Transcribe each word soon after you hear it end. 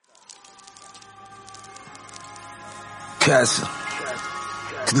Unkasa,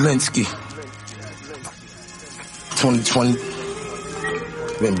 Kalinsky, 2020,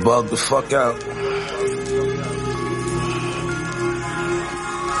 been bugged the fuck out.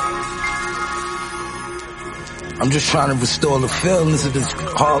 I'm just trying to restore the feelings of this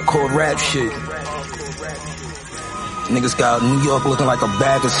hardcore rap shit. Niggas got New York looking like a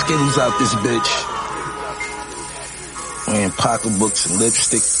bag of Skittles out this bitch. Wearing pocketbooks and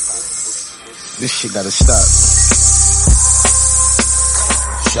lipstick. This shit gotta stop.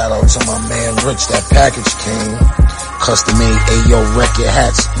 Shout out to my man Rich, that package came. Custom made Ayo record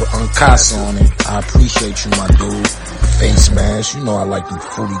hats with Unkasa on it. I appreciate you, my dude. Face mask, you know I like the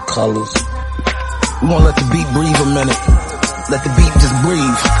fruity colors. We won't let the beat breathe a minute. Let the beat just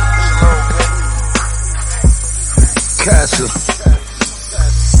breathe. Casa.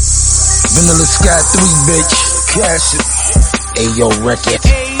 Vanilla Sky 3, bitch. Cash it. Ayo record.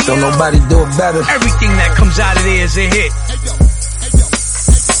 Don't nobody do it better. Everything that comes out of there is a hit.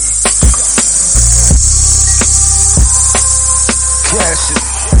 Cash it.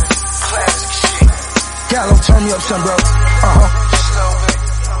 Classic shit. Gallo, turn me up, son, bro.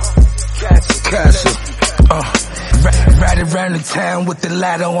 Cash it. Ride around the town with the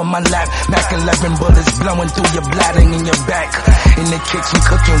ladder on my lap. Mac 11 bullets blowing through your bladder in your back. In the kitchen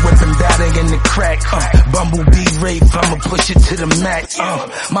cooking, whipping batter in the crack. Bumblebee rape, I'ma push it to the max.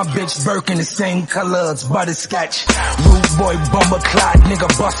 My bitch Birkin the same color as butterscotch. Rude boy, bomber clot, nigga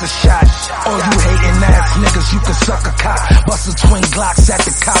bust a shot. All you hating ass niggas, you can suck a cop. Bust a twin Glocks at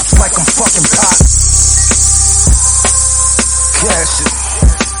the cops like I'm fucking pop. Cash it.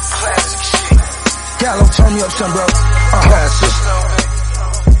 Classic shit. Gallo, turn me up, son, bro. Cash it.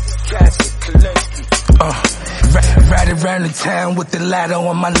 Ride around the town with the ladder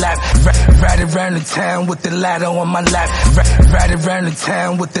on my lap. Ride around the town with the ladder on my lap. Ride around the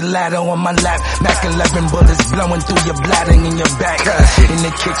town with the ladder on my lap. Mac 11 bullets blowing through your bladder in your back. In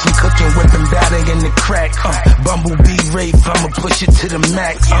the kitchen cooking, whipping batter in the crack. Bumblebee rape, I'ma push it to the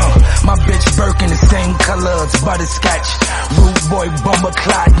max. My bitch Birkin the same color as butterscotch. Rude boy, bomber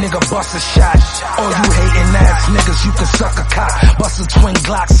clot, nigga bust a shot. All you hating ass niggas, you can suck a cop. Bust a twin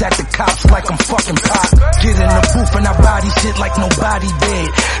Glocks at the cops like I'm fucking pop. Get in the booth and I body shit like nobody did.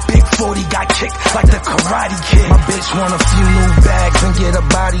 Big 40 got kicked like the Karate Kid. My bitch want a few new bags and get a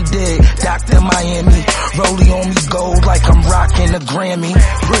body dead. Dr. Miami, rollie on me gold like I'm rocking a Grammy.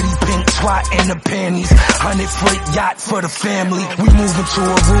 Pretty pink twat in the panties. 100-foot yacht for the family. We moving to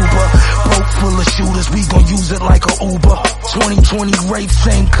Aruba. Boat full of shooters, we gon' use it like a Uber. 2020 Wraith,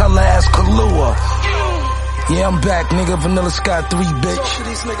 same color as Kahlua. Yeah, I'm back, nigga. Vanilla Sky 3, bitch.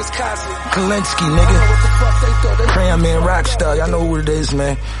 Kalinsky, nigga. Cram man, Rockstar. Y'all know who it is,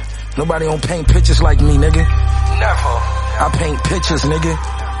 man. Nobody don't paint pictures like me, nigga. Never. I paint pictures, nigga.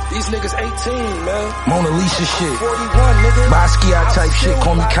 These niggas 18, man. Mona Lisa shit. 41, nigga. Basquiat type shit.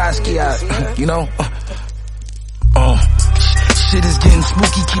 Call me Basquiat. You know? Shit is getting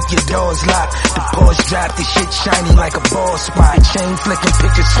spooky, keep your doors locked. The Porsche drop, the shit shiny like a ball spot. Chain flicking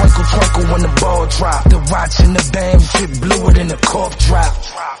pictures, twinkle, twinkle when the ball drop. The watch in the band fit bluer than a cork drop.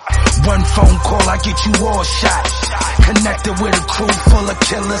 One phone call, I get you all shot. Connected with a crew full of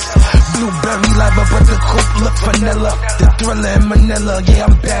killers. Blueberry leather, but the coupe look vanilla. The Thriller in Manila,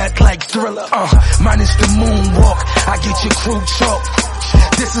 yeah, I'm bad like Thriller. Minus the moonwalk, I get your crew chalk.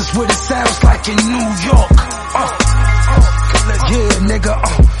 This is what it sounds like in New York. Yeah, nigga,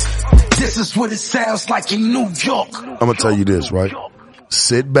 this is what it sounds like in New York. I'm gonna tell you this, right?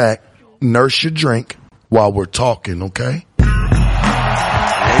 Sit back, nurse your drink while we're talking, okay? Ladies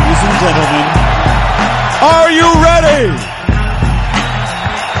and gentlemen, are you ready?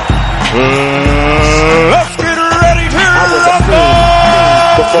 Let's get ready to rumble!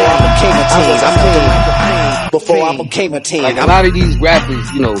 Before I became a Before I became a teen. Like a lot of these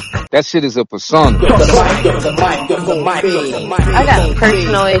rappers, you know, that shit is a persona. I got a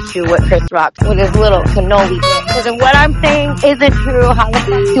personal issue with Chris Rock with his little cannoli bit. Because if what I'm saying isn't true, how the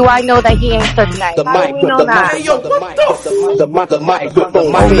fuck do I know that he ain't such nice? How do we know that? On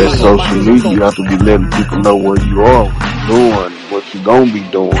that social media, you have to be letting people know where you are, what you're doing, what you gonna be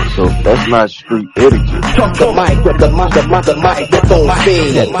doing. So that's not street etiquette.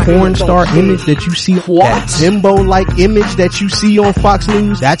 That porn star image that you see, that Timbo-like image that you see on Fox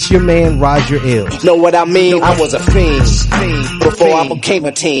News, that's your man Roger L. Know what I mean? I was a fiend before I became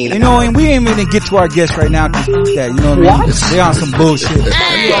a teen. You know, and we ain't even get to our guests right now because that, you know what I mean? They on some bullshit.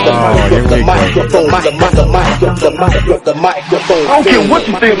 The microphone. I don't care what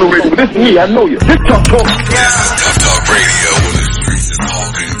you say on the radio, but this is me, I know you. This Tuff Talk. This is Tuff Talk Radio, where the streets is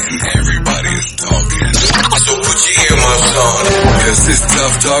talking and everybody is talking. So put your earmuffs on, This is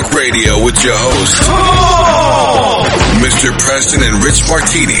Tough Talk Radio with your hosts, Mr. Preston and Rich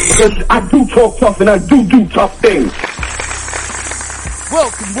Martini. Because I do talk tough and I do tough things.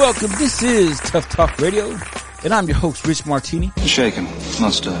 Welcome. This is Tough Talk Radio, and I'm your host, Rich Martini. Shaking,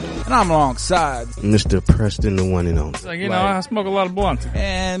 mustard. And I'm alongside Mr. Preston, the one and only. Like, you know, I smoke a lot of blunts.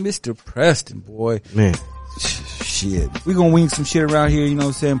 And Mr. Preston, boy. Man. Shit. We gonna wing some shit around here, you know what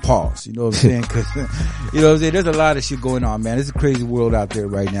I'm saying? Pause. You know what I'm saying? Cause, you know what I'm saying? There's a lot of shit going on, man. It's a crazy world out there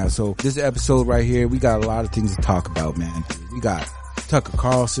right now. So this episode right here, we got a lot of things to talk about, man. We got Tucker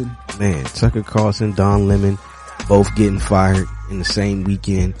Carlson. Man, Tucker Carlson, Don Lemon, both getting fired in the same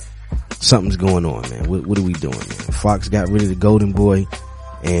weekend. Something's going on, man. What are we doing, man? Fox got rid of the Golden Boy,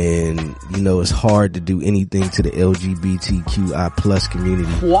 and you know it's hard to do anything to the LGBTQI plus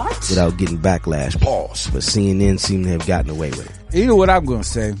community without getting backlash. Pause. But CNN seem to have gotten away with it. You know what I'm gonna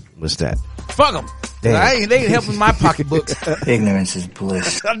say? What's that? Fuck them. They ain't helping my pocketbooks. Ignorance is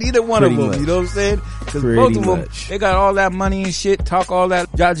bliss. Neither one of them, you know what I'm saying? Because both of them, they got all that money and shit, talk all that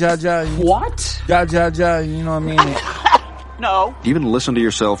ja. What? Ja, you know what I mean? No. Even listen to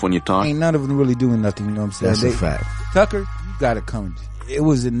yourself when you talk. Ain't none of them really doing nothing, you know what I'm saying? That's a fact. Tucker, you got it coming. It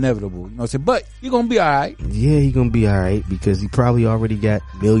was inevitable, you know what I'm saying? But you're gonna be alright. Yeah, he's gonna be alright because he probably already got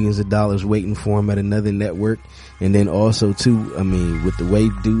millions of dollars waiting for him at another network. And then also too, I mean, with the way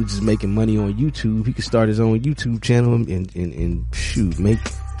dudes is making money on YouTube, he could start his own YouTube channel and shoot, make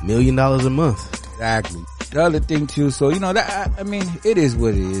 $1 million a month. Exactly. The other thing too, so you know that, I mean, it is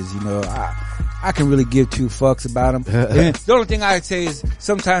what it is, you know. I can really give two fucks about him. The only thing I'd say is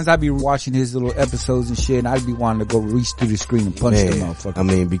sometimes I'd be watching his little episodes and shit, and I'd be wanting to go reach through the screen and punch the motherfucker. I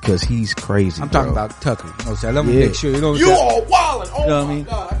mean, because he's crazy. I'm talking about Tucker. You know what I'm saying? Let me make sure. You know what I'm saying? You all wildin'. Oh, you know what I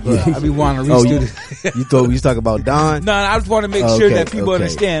mean? Yeah, I'd be wanting to reach through the... You thought we was talking about Don? No, I just want to make sure that people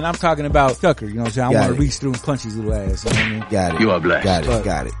understand. I'm talking about Tucker. You know what I'm saying? I want to reach through and punch his little ass. You know what I mean? Got it. You are black.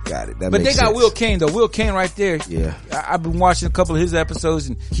 Got it. That but they got sense. Will Kane though. Will Kane right there. Yeah. I've been watching a couple of his episodes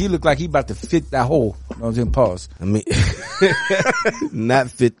and he looked like he about to fit that hole. You know what I'm saying? Pause. I mean, not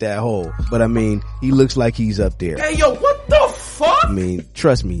fit that hole, but I mean, he looks like he's up there. Hey, yo, what the fuck? I mean,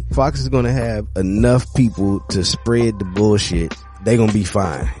 trust me, Fox is going to have enough people to spread the bullshit. They're going to be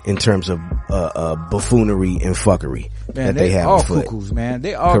fine in terms of buffoonery and fuckery man, that they have all afoot. cuckoos, man.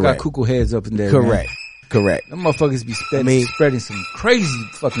 They all got cuckoo heads up in there. Correct. Man. Correct. Them motherfuckers be spreading some crazy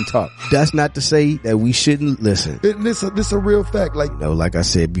fucking talk. That's not to say that we shouldn't listen. This a real fact. Like, you know, like I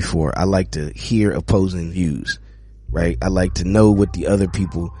said before, I like to hear opposing views, right? I like to know what the other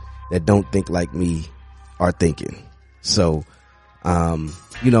people that don't think like me are thinking. So,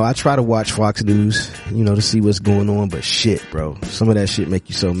 you know, I try to watch Fox News, you know, to see what's going on, but shit, bro, some of that shit make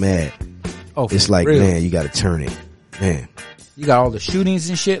you so mad. Oh, it's like, real. Man, you gotta turn it. Man. You got all the shootings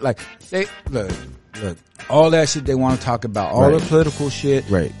and shit. Like, look, all that shit they want to talk about, all the political shit,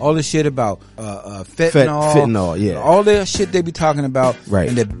 all the shit about fentanyl, yeah, all that shit they be talking about, right?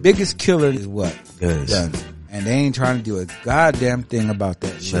 And the biggest killer is what? Guns. And they ain't trying to do a goddamn thing about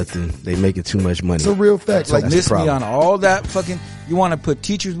that shit. Nothing. They making too much money. It's a real fact. So like, miss me on all that fucking. You want to put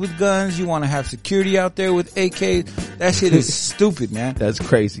teachers with guns? You want to have security out there with AKs? That shit is stupid, man. That's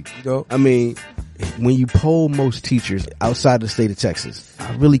crazy. You know? I mean, when you poll most teachers outside the state of Texas,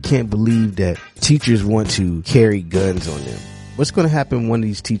 I really can't believe that teachers want to carry guns on them. What's going to happen when one of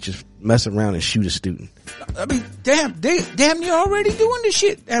these teachers mess around and shoot a student? I mean, damn near already doing this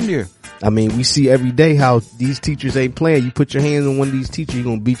shit. Damn near. I mean, we see every day how these teachers ain't playing. You put your hands on one of these teachers, you're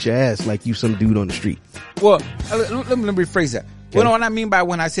going to beat your ass like you some dude on the street. Well, let me rephrase that. Okay. Well, what I mean by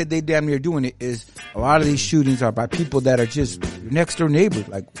when I said they damn near doing it is a lot of these shootings are by people that are just next door neighbors.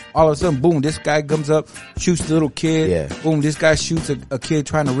 Like all of a sudden, boom, this guy comes up, shoots the little kid. Yeah. Boom, this guy shoots a kid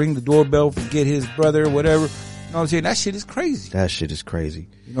trying to ring the doorbell for get his brother or whatever. You know what I'm saying? That shit is crazy. That shit is crazy.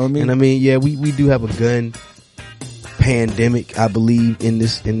 You know what I mean? And I mean, yeah, we do have a gun pandemic, I believe, in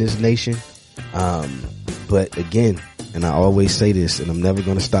this nation. But again, and I always say this, and I'm never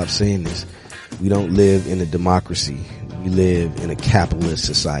going to stop saying this, we don't live in a democracy. We live in a capitalist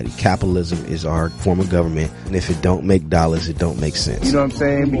society. Capitalism is our form of government, and if it don't make dollars, it don't make sense. You know what I'm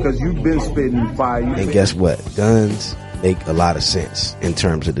saying? Because you've been spitting fire. And guess what? Guns make a lot of sense in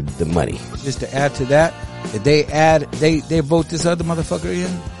terms of the money. Just to add to that, if they vote this other motherfucker in.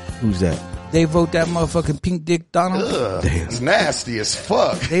 Who's that? They vote that motherfucking pink dick Donald. Ugh, it's nasty as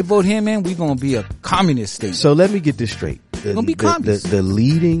fuck. They vote him in, we gonna be a communist state. So let me get this straight. Gonna be communist. The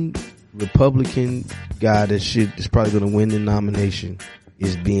leading Republican guy that is probably going to win the nomination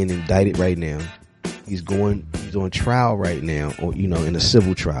is being indicted right now. He's on trial right now, or in a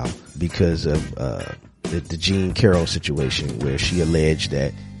civil trial because of the Jean Carroll situation where she alleged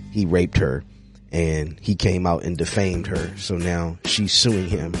that he raped her, and he came out and defamed her. So now she's suing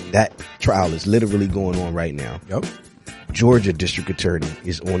him. That trial is literally going on right now. Yep. Georgia district attorney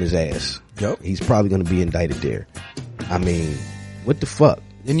is on his ass. Yep. He's probably going to be indicted there. I mean, what the fuck?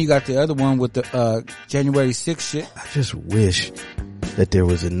 Then you got the other one with the January 6th shit. I just wish that there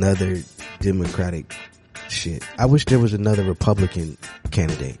was another Democratic shit. I wish there was another Republican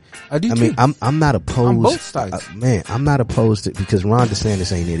candidate. I do mean, too. I'm not opposed. On both sides. Man, I'm not opposed to, because Ron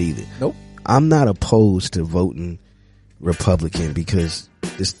DeSantis ain't it either. Nope. I'm not opposed to voting Republican because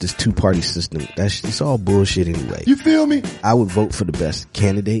this two-party system, it's all bullshit anyway. You feel me? I would vote for the best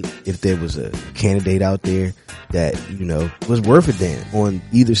candidate if there was a candidate out there that, you know, was worth a damn on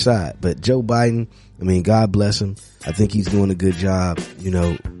either side. But Joe Biden, I mean, God bless him. I think he's doing a good job, you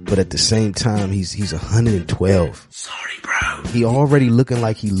know, but at the same time, he's 112. Sorry, bro. He already looking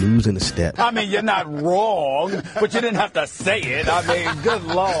like he losing a step. I mean, you're not wrong, but you didn't have to say it. I mean, good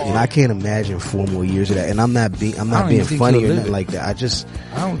Lord. And I can't imagine 4 more years of that. And I'm not being funny or nothing like that.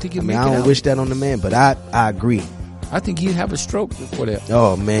 I don't think I don't wish that on the man, but I agree. I think he'd have a stroke before that.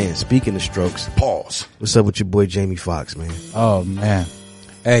 Oh man, speaking of strokes, pause. What's up with your boy Jamie Foxx, man? Oh man.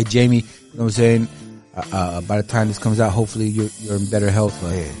 Hey Jamie, you know what I'm saying? By the time this comes out, hopefully you're in better health.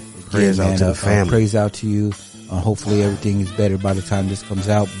 Man, prayers out to the family. Praise out to you. Hopefully everything is better by the time this comes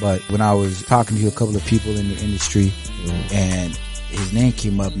out. But when I was talking to a couple of people in the industry and his name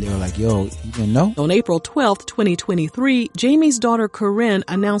came up and they were like, yo, you didn't know? On April 12th, 2023, Jamie's daughter Corinne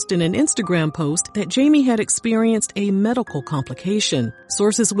announced in an Instagram post that Jamie had experienced a medical complication.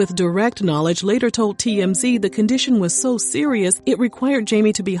 Sources with direct knowledge later told TMZ the condition was so serious it required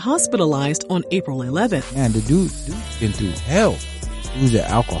Jamie to be hospitalized on April 11th. Man, the dude's been through hell. He was an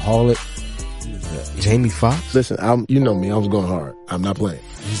alcoholic. Jamie Foxx? Listen, you know me, I was going hard. I'm not playing.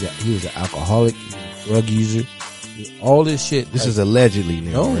 He was an alcoholic, drug user. All this shit. This is allegedly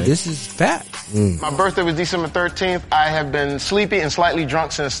now. No, right? this is fact. My birthday was December 13th. I have been sleepy and slightly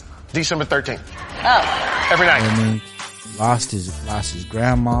drunk since December 13th. Oh. Every night. I mean, lost his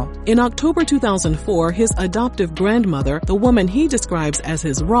grandma. In October 2004, his adoptive grandmother, the woman he describes as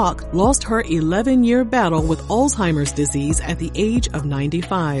his rock, lost her 11-year battle with Alzheimer's disease at the age of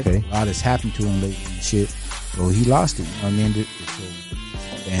 95. Okay. A lot has happened to him lately and shit. So he lost it. You know what I mean?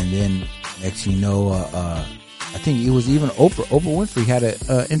 And then next thing you know, I think it was even Oprah Winfrey had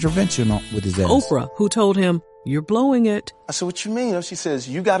an intervention with his ass. Oprah, who told him, "You're blowing it." I said, what you mean? She says,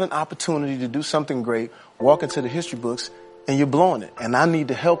 you got an opportunity to do something great, walk into the history books, and you're blowing it. And I need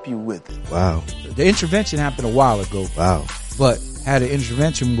to help you with it. Wow. The intervention happened a while ago. Wow. But had an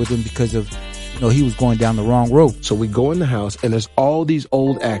intervention with him because of, you know, he was going down the wrong road. So we go in the house and there's all these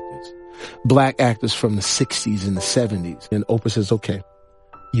old actors, black actors from the 60s and the 70s. And Oprah says, okay.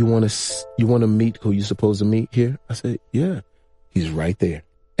 You want to meet who you're supposed to meet here? I said, yeah. He's right there.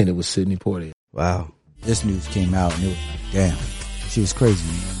 And it was Sidney Poitier. Wow. This news came out and it was like, damn, she was crazy.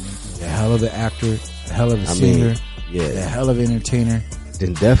 A hell of an actor, a hell of a singer, a hell of an entertainer.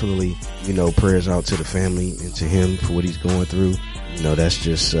 Then definitely, you know, prayers out to the family and to him for what he's going through. You know, that's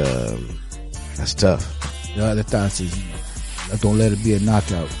just, that's tough. The other thought is, don't let it be a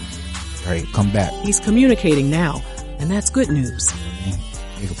knockout. Right. Come back. He's communicating now, and that's good news.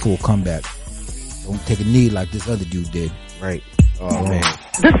 Make a full comeback. Don't take a knee like this other dude did. Right. Oh man.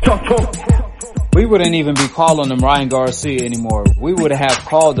 We wouldn't even be calling him Ryan Garcia anymore. We would have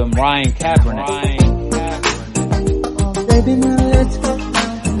called him Ryan Kaepernick. Oh, baby, now let's go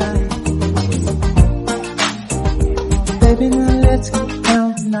down tonight. Baby, now let's go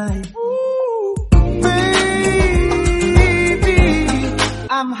down tonight. Ooh, baby,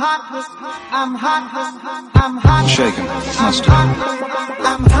 I'm hot. I'm hot. I'm hot. Shaking. Must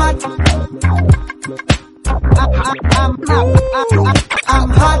I'm hot. I'm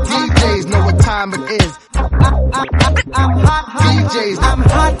hot. DJs know what time it is. I'm hot. DJs, I'm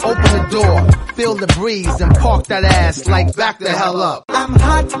hot. Open the door, feel the breeze, and park that ass like back the hell up. I'm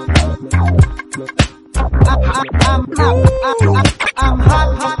hot. I'm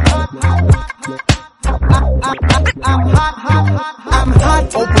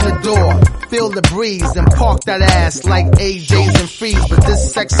hot. Open the door, feel the breeze, and park that ass like AJ's and Freeze. But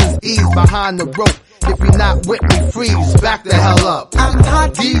this section's ease behind the rope. If you're not with me, freeze, back the hell up. I'm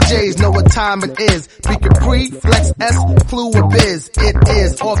hot. DJs know what time it is. Be Capri, Flex S, Clue or Biz. It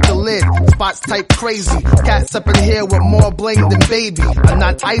is off the lid. Spy spots type crazy. Cats up in here with more bling than baby. I'm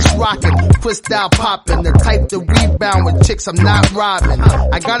not ice rocking, crystal popping. The type to rebound with chicks I'm not robbing.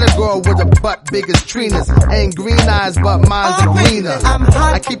 I got a girl with a butt big as Trina's. Ain't green eyes, but mine's are greener.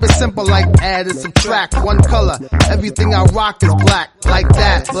 I keep it simple like add and subtract. One color, everything I rock is black. Like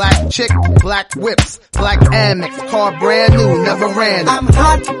that, black chick, black whips, black Amex, car brand new, never ran it. I'm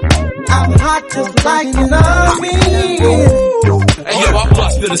hot just like you love me. Hey yo, I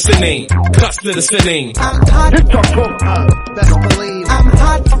bust to the sinning, cuss to the sinning. I'm hot, best believe. I'm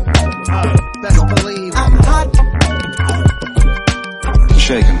hot, best believe. I'm hot.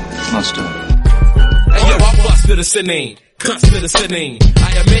 Shaken, not stirred. Hey yo, I bust to the sinning, cuss to the sinning.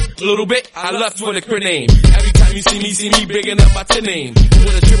 I admit, a little bit, I lust for the grenade. Every time you see me bigging up my tin name.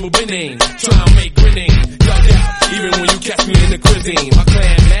 With a triple binning, try to make grinning. Dugged out, even when you catch me in the cuisine. My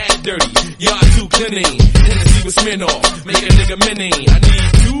clan mad dirty, y'all too cleaning. Hennessy with Smirnoff, make a nigga minning. I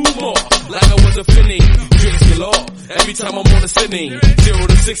need 2 more, like I was a finning. Drinks galore, every time I'm on a sitting. 0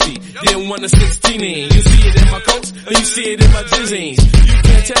 to 60, then 1 to 16. You see it in my coats, or you see it in my jizzings. You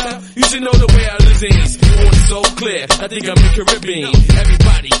can't tell, you should know the way I listens. On so clear, I think I'm in Caribbean.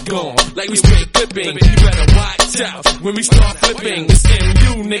 Everybody gone, like we straight clipping. You better watch out when we start flipping. It's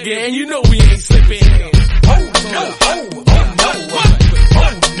MU, nigga, and you know we ain't slipping. Oh no, oh no, what?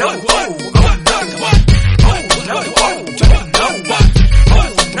 Oh no, oh no, what? Oh no, oh no,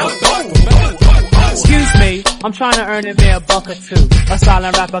 Excuse me, I'm trying to earn me a buck or two. A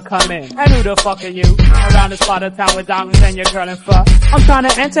silent rapper come in, and who the fuck are you? Around this part of town with diamonds and your girl in fur. I'm trying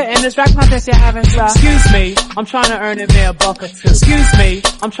to enter in this rap contest you're having, sir. Excuse me, I'm trying to earn me a buck or two. Excuse me,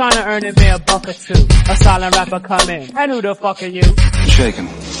 I'm trying to earn me a buck or two. A silent rapper come in, and who the fuck are you? Shaken,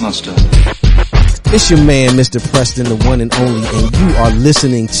 not stirred. It's your man, Mr. Preston, the one and only, and you are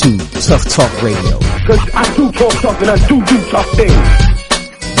listening to Tuff Talk Radio. Cause I do talk tough and I do tough things.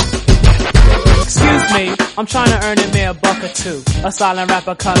 Excuse me, I'm trying to earn me a buck or two. A silent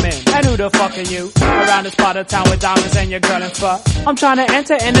rapper come in, and who the fuck are you? Around this part of town with diamonds and your girl in fur. I'm trying to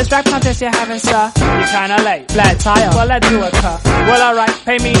enter in this rap contest you're having, sir. You're kinda late, flat tire, well let's do it, cut. Well alright,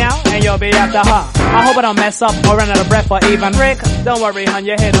 pay me now, and you'll be after her. I hope I don't mess up or run out of breath or even Rick. Don't worry, hun,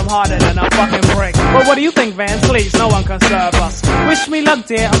 you hit them harder than a fucking brick. But what do you think, Vance? Please, no one can serve us. Wish me luck,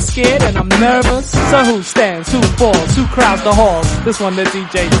 dear, I'm scared and I'm nervous. So who stands, who falls, who crowds the halls? This one the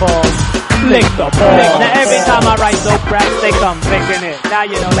DJ calls. Lick the ball. Now every time I write dope raps, they come licking it. Now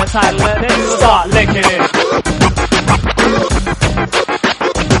you know the title of it, start licking it.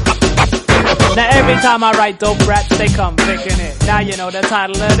 Now every time I write dope raps, they come licking it. Now you know the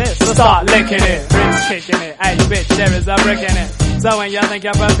title of this, so start licking it. Bricks kicking it, hey bitch, there is a brick in it. So when you think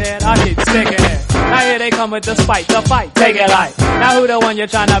you're prepared, I keep sticking it. Now here they come with the spite, the fight, take it light. Now who the one you're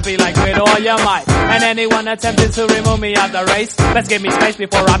trying to be like with all your might? And anyone attempting to remove me out the race, let's give me space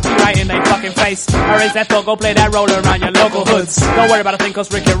before I pee right in their fucking face. Erase that thought, go play that role around your local hoods. Don't worry about a thing, cause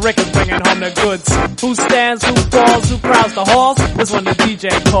Rick is bringing home the goods. Who stands, who falls, who crowds the halls? This one the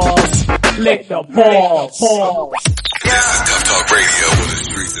DJ calls. Lick the balls. This is Tuff Talk Radio, where the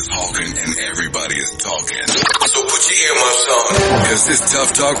streets is hawking and everybody is talking. So put your earmuffs on, cause this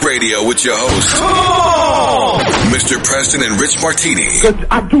Tuff Talk Radio with your host, Mr. Preston and Rich Martini. Cause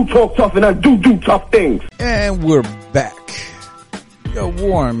I do talk tough and I do tough things. And we're back. Yo,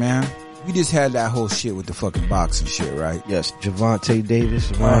 Warren, man. We just had that whole shit with the fucking boxing shit, right? Yes, Gervonta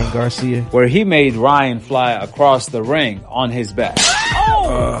Davis, Ryan Garcia. Where he made Ryan fly across the ring on his back.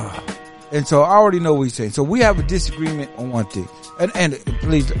 And so I already know what he's saying. So we have a disagreement on one thing. And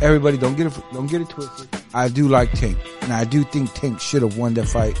please, everybody, don't get it twisted. I do like Tank. And I do think Tank should have won that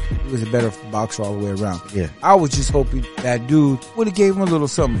fight. He was a better boxer all the way around. Yeah. I was just hoping that dude would have gave him a little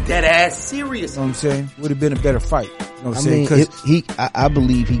something. That ass serious. You know what I'm saying? Would have been a better fight. You know what I'm saying? I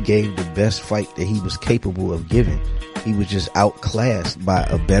believe he gave the best fight that he was capable of giving. He was just outclassed by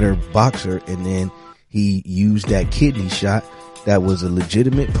a better boxer, and then he used that kidney shot that was a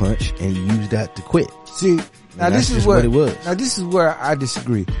legitimate punch and used that to quit. See, now and this is what it was. Now this is where I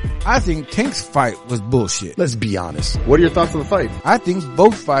disagree. I think Tank's fight was bullshit. Let's be honest. What are your thoughts on the fight? I think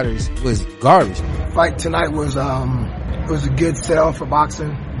both fighters was garbage. Fight tonight was it was a good sell for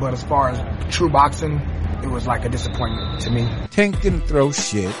boxing, but as far as true boxing, it was like a disappointment to me. Tank didn't throw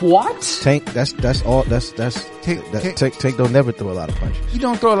shit. What? Tank, Tank don't never throw a lot of punches. He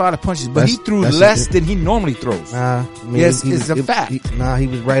don't throw a lot of punches, but he threw less than he normally throws. Nah, I mean, yes, it's a fact. He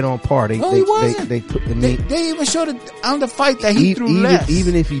was right on par. He wasn't. They even showed it on the fight that he threw less.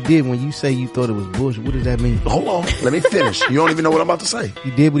 Even if he did, when you say you thought it was bullshit, what does that mean? Hold on, let me finish. You don't even know what I'm about to say.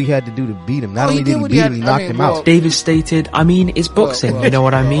 He did what he had to do to beat him. Not only did he beat him, he knocked him out. Davis stated, I mean, it's boxing. You know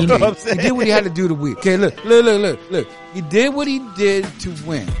what I mean? He did what he had to do to win. Okay, look. He did what he did to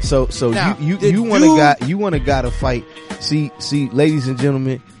win. So Now, you want a guy to fight. See, ladies and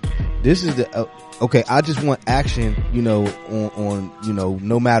gentlemen, this is the okay. I just want action, on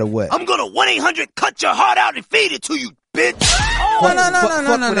no matter what. I'm gonna 1-800 cut your heart out and feed it to you, bitch. Fuck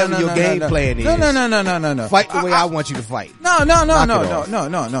whatever your game plan is. No. Fight the way I want you to fight. No.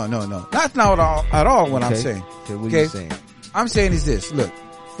 That's not at all what I'm saying. Okay, what are you saying? I'm saying is this. Look,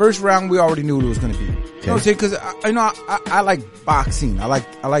 first round we already knew what it was going to be. You know what I'm saying? Because I like boxing. I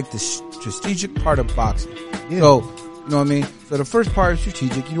like the strategic part of boxing. Yeah. So you know what I mean. So the first part is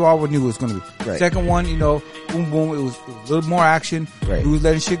strategic. You already knew what it was going to be. Right. Second one, boom. It was a little more action. Right. He was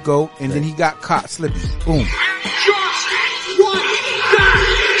letting shit go, and then he got caught slipping. Boom.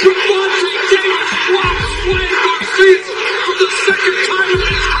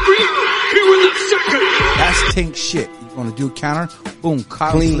 That's Tank shit. You're gonna do a counter, boom,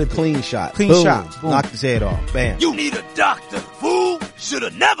 clean shot, boom. Knocked his head off, bam. You need a doctor, fool.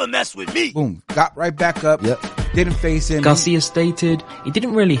 Should've never messed with me. Boom, got right back up. Yep. Didn't face him. Garcia stated, "It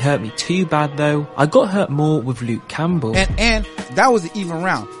didn't really hurt me too bad though. I got hurt more with Luke Campbell." And that was an even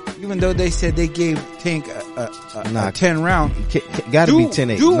round. Even though they said they gave Tank a 10 round. Gotta be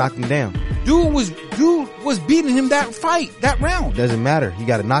 10-8. Knocked him down. Dude was beating him that round. Doesn't matter. He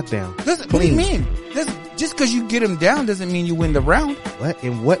got a knockdown. What do you mean? Just because you get him down doesn't mean you win the round. What?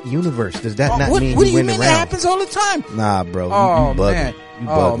 In what universe does that not mean what you win the round? That happens all the time. Nah, bro. Oh, you bugging. man. You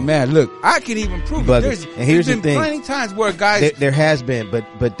bugging. Oh, man. Look, I can even prove it. And here's the thing. There's been plenty times where guys... There has been,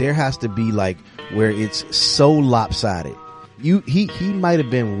 but there has to be like where it's so lopsided. He might have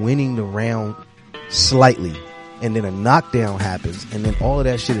been winning the round slightly, and then a knockdown happens, and then all of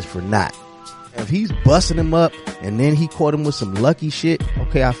that shit is for naught. If he's busting him up, and then he caught him with some lucky shit,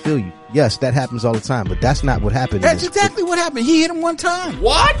 okay, I feel you. Yes, that happens all the time, but that's not what happened. That's exactly what happened. He hit him one time.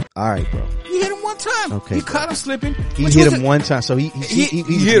 What? All right, bro. He hit him one time. Okay. He caught him slipping. He hit him one time, so he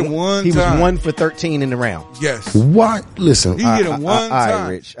hit him one time. He was 1 for 13 in the round. Yes. What? Listen. He hit him one time. All right,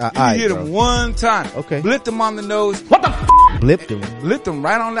 Rich. He hit him one time. Okay. Blipped him on the nose. What the Blipped him. Blipped him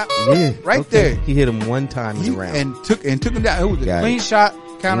right on that. Yeah. Right there. He hit him one time in the round. And took him down. It was a clean shot.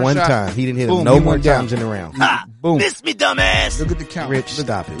 Counter one shot. time. He didn't hit him Boom, no more times in the round. Boom. Miss me, dumbass. Look at the count. Rich,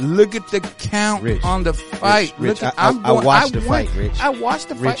 stop it. Look at the count on the fight. Rich, Look at, I watched the fight, Rich. I watched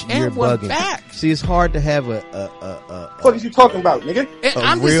the fight you're and went bugging. back. See, it's hard to have What are you talking about, nigga? And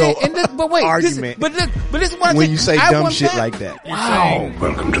I'm real just saying, but wait, argument. but this is what when you say dumb shit like that. Wow.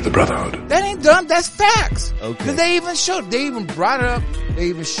 Welcome to the Brotherhood. That ain't dumb. That's facts. Okay. Because they even brought it up. They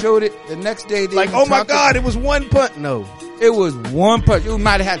even showed it the next day. They Like, even oh my talked God, it was one punch. No. It was one punch. It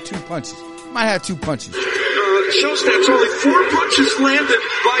might have had 2 punches. Might have 2 punches. Shows that's only 4 punches landed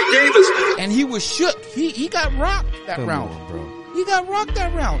by Davis. And he was shook. He got rocked that round. Come on, bro. He got rocked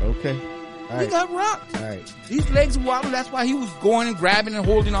that round. Okay. All right. He got rocked. All right. These legs wobbled. That's why he was going and grabbing and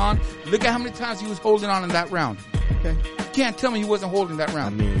holding on. Look at how many times he was holding on in that round. Okay. You can't tell me he wasn't holding that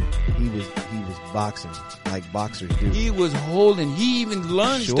round. I mean, he was boxing like boxers do. He was holding. He even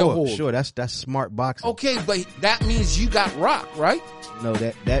lunged to hold. Sure. That's smart boxing. Okay, but that means you got rocked, right? No,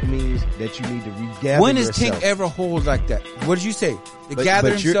 that means that you need to regather When has yourself. Tank ever hold like that? What did you say? To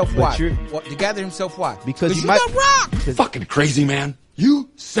gather himself why? To gather himself why? Because you got rocked. Fucking crazy, man. You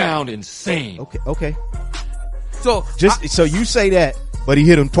sound insane. Okay. So so you say that, but he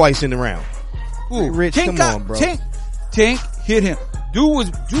hit him twice in the round. Ooh, Rich, Tank come on, bro. Tank hit him.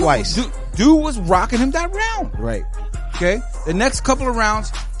 Dude was rocking him that round. Right. Okay. The next couple of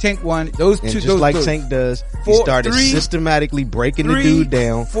rounds, Tank won. Those and two, just those like those. Tank does, he started systematically breaking the dude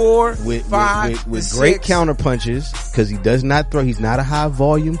down. 4, with 5, with great counter punches because he does not throw. He's not a high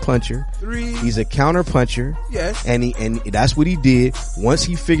volume puncher. 3. He's a counter puncher. Yes. And that's what he did. Once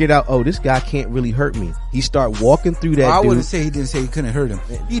he figured out, oh, this guy can't really hurt me. He started walking through that. Well, I dude. wouldn't say he didn't say he couldn't hurt him.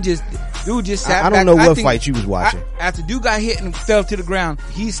 Dude just sat I back. don't know what fight you was watching. After dude got hit and fell to the ground,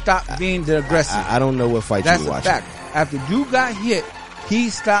 he stopped being the aggressor. I don't know what fight you was watching. That's a fact. After dude got hit, he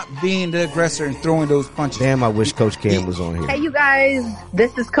stopped being the aggressor and throwing those punches. Damn, I wish Coach Cam was on here. Hey, you guys,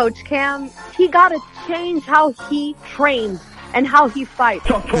 this is Coach Cam. He gotta change how he trains and how he fights.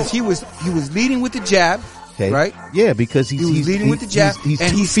 Because he was leading with the jab. Okay. Right? Yeah, because he's leading with the jab, and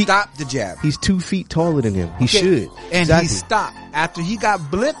he stopped the jab. He's 2 feet taller than him. He should. And he stopped. After he got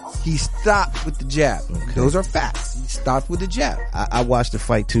blipped, he stopped with the jab. Okay. Those are facts. He stopped with the jab. I watched the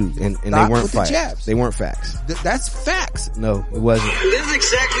fight too, and they weren't facts. They weren't facts. That's facts. No, it wasn't. This is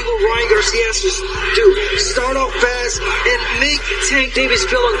exactly what Ryan Garcia has to do. Start off fast and make Tank Davis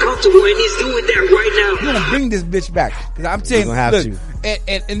feel uncomfortable, and he's doing that right now. I'm gonna bring this bitch back because I'm saying, look,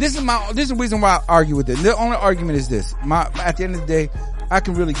 and this is the reason why I argue with it. The only argument is this: at the end of the day, I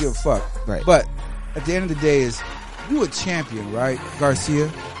can really give a fuck. Right. But at the end of the day, is You a champion, right, Garcia?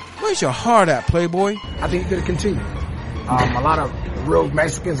 Where's your heart at, Playboy? I think he could have continued. A lot of real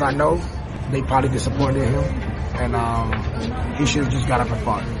Mexicans I know, they probably disappointed him. And he should have just got up and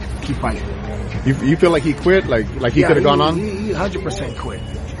fought. Keep fighting. You feel like he quit? Like he could have gone on? He 100% quit.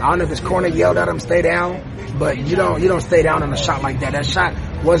 I don't know if his corner yelled at him, stay down, but you don't stay down on a shot like that. That shot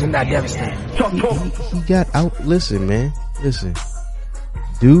wasn't that devastating. He got out. Listen, man. Listen.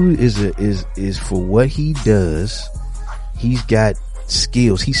 Dude is for what he does. He's got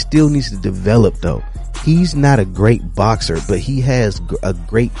skills. He still needs to develop though. He's not a great boxer, but he has a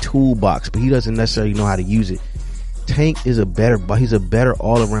great toolbox, but he doesn't necessarily know how to use it. Tank is he's a better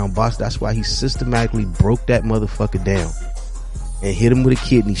all-around boxer. That's why he systematically broke that motherfucker down and hit him with a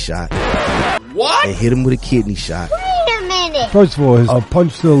kidney shot. What? And hit him with a kidney shot. Wait a minute. First of all, his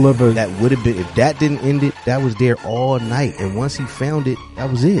punch to the liver. That would have been, if that didn't end it, that was there all night. And once he found it, that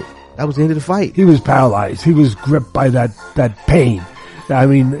was it. That was the end of the fight. He was paralyzed. He was gripped by that pain. I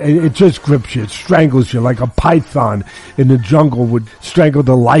mean, it just grips you. It strangles you like a python in the jungle would strangle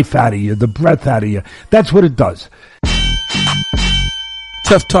the life out of you, the breath out of you. That's what it does.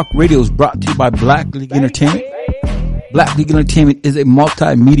 Tuff Talk Radio is brought to you by Black League Entertainment. Black League Entertainment is a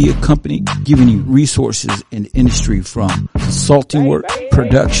multimedia company giving you resources in the industry from consulting work,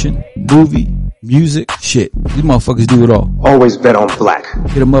 production, movie, music, shit. These motherfuckers do it all. Always bet on black.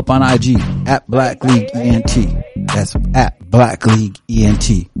 Hit them up on IG at Black League ENT. That's at Black League ENT.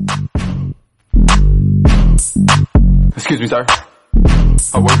 Excuse me, sir.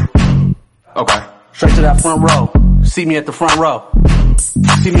 Oh, wait. Okay. Straight to that front row. See me at the front row.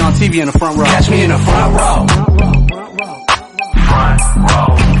 See me on TV in the front row. Catch me in the front row. Front row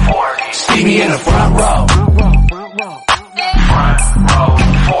 40. See me in the front row. Front row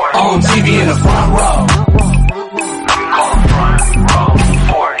 40. On TV in the front row. Call front row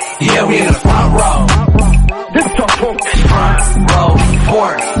 40. Yeah, we in the front row. This is front row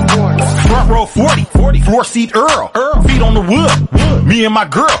 40. Front row 40. Floor seat Earl. Feet on the wood. Me and my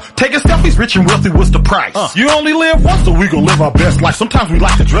girl. Taking selfies, rich and wealthy, what's the price? You only live once, so we gon' live our best life. Sometimes we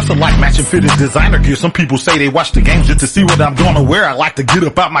like to dress alike, matching fitted designer gear. Some people say they watch the games just to see what I'm gonna wear. I like to get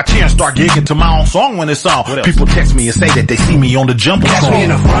up out my chair and start gigging to my own song when it's on. People text me and say that they see me on the jumbotron. Catch me in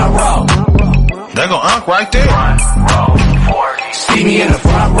the front row. There go Unc right there. Front row 40. See me in the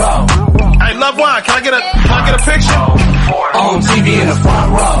front row. Hey, loved one, can I get a picture? On TV in the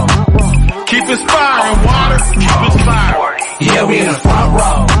front row. Keep inspiring, water. Keep inspiring. Yeah, we in the front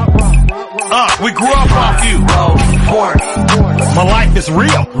row. We grew up off you. My life is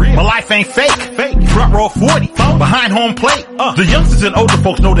real. My life ain't fake. Front row 40. Behind home plate. The youngsters and older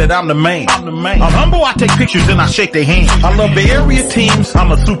folks know that I'm the main. I'm humble, I take pictures and I shake their hands. I love Bay Area teams,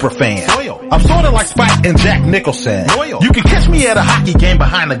 I'm a super fan. I'm sorta like Spike and Jack Nicholson. You can catch me at a hockey game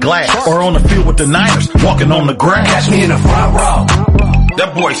behind the glass. Or on the field with the Niners, walking on the grass. Catch me in the front row.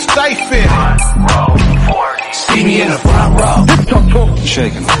 That boy stay fit. Front row 40. See me in the front row.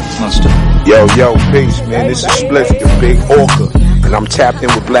 Shaking, not still. Yo, peace, man. This is Split, the Big Orca, and I'm tapped in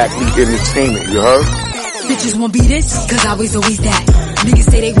with Black League Entertainment. You heard? Bitches won't be this, cause I was always that. Niggas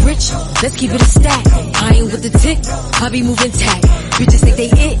say they rich, let's keep it a stack. I ain't with the tick, I be moving tack. Bitches think they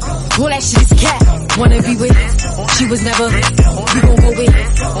it, all that shit is cat. Wanna be with, she was never. You gon' go with,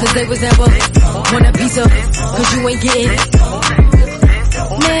 cause they was never. Want a piece of, cause you ain't getting.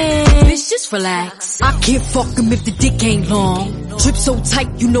 Man, bitch, just relax. I can't fuck him if the dick ain't long. Drip so tight,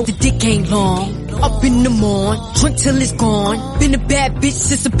 you know the dick ain't long. Up in the morn, drink till it's gone. Been a bad bitch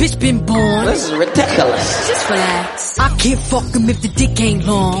since a bitch been born. This is ridiculous. Just relax. I can't fuck him if the dick ain't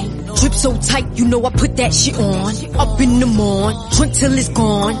long. Drip so tight, you know I put that shit on. Up in the morn, drink till it's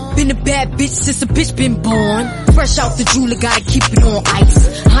gone. Been a bad bitch since a bitch been born. Fresh out the jeweler, gotta keep it on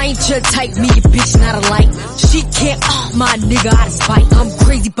ice. I ain't chill tight, me a bitch not alike. She can't, my nigga out of spite. I'm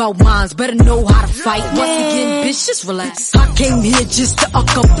crazy about mines, better know how to fight. Once again, bitch, just relax. I came here just to up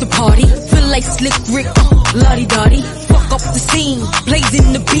the party. Feel like Slick Rick, lottie-dottie. Fuck up the scene,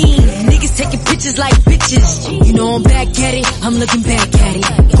 blazing the beam. Niggas taking pictures like bitches. You know I'm back at it, I'm looking back at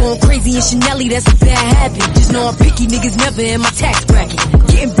it. Going crazy in Chanel, that's a bad habit. Just know I'm picky, niggas never in my tax bracket.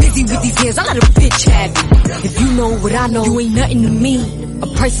 Getting busy with these hands, I let a bitch have it. If you know what I know, you ain't nothing to me. A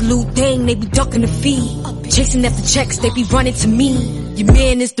price a little thing, they be ducking the fee. Chasing after checks, they be running to me. Your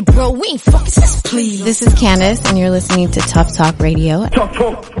man is the bro, we ain't fucking sis, please. This is Candace, and you're listening to Tuff Talk Radio.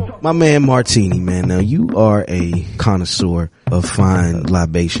 Talk. My man Martini, man. Now you are a connoisseur of fine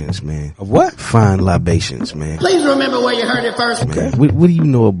libations, man. Of what? Fine libations, man. Please remember where you heard it first. Man, what do you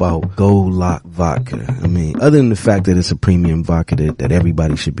know about Gold Lock vodka? I mean, other than the fact that it's a premium vodka that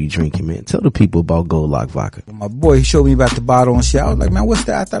everybody should be drinking, man. Tell the people about Gold Lock vodka. My boy, he showed me about the bottle and shit. I was like, man, what's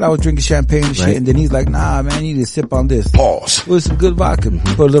that? I thought I was drinking champagne and shit. Right. And then he's like, nah, man, you need to sip on this. Pause. It was some good vodka.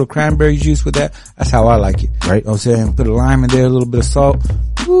 Put a little cranberry juice with that. That's how I like it. Right. You know what I'm saying? Put a lime in there, a little bit of salt.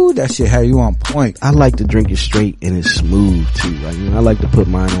 Ooh, that shit had you on point. I like to drink it straight and it's smooth too. Like, you know, I like to put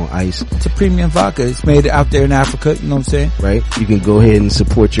mine on ice. It's a premium vodka. It's made out there in Africa. You know what I'm saying? Right. You can go ahead and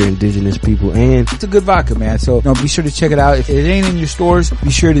support your indigenous people, and it's a good vodka, man. So, you know, be sure to check it out. If it ain't in your stores, be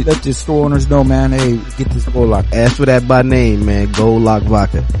sure to let the store owners know, man. Hey, get this Gold Lock. Ask for that by name, man. Gold Lock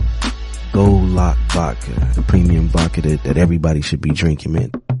vodka. Gold Lock vodka. The premium vodka that everybody should be drinking,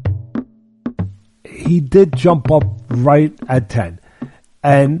 man. He did jump up right at 10.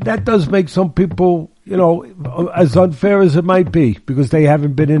 And that does make some people, you know, as unfair as it might be, because they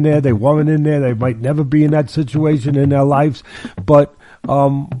haven't been in there, they weren't in there, they might never be in that situation in their lives. But,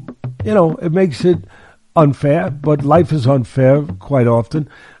 you know, it makes it unfair, but life is unfair quite often,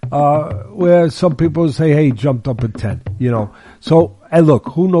 where some people say, hey, he jumped up at 10, you know. So, and look,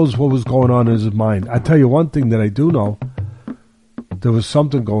 who knows what was going on in his mind? I tell you one thing that I do know, there was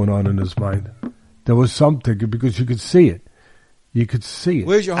something going on in his mind. There was something, because you could see it. You could see it.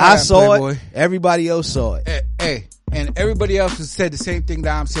 Where's your I heart at, saw Playboy? it. Everybody else saw it. Hey, and everybody else has said the same thing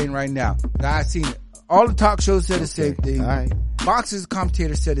that I'm saying right now. That I seen it. All the talk shows said the same thing. All right. Boxers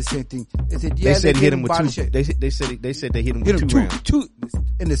commentators said the same thing. They said, yeah, they said he hit him with body two. shit. They said they hit him with two rounds.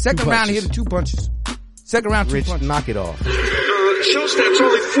 In the second round, he hit him 2 punches. Second round, 2 Rich, punches. knock it off. Shows that's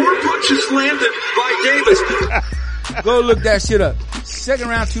only 4 punches landed by Davis. Go look that shit up. Second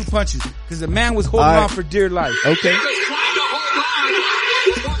round, 2 punches. Because the man was holding on for dear life. Okay.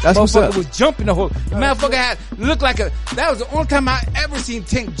 That's what's up. Was jumping the whole. The motherfucker had looked like a. That was the only time I ever seen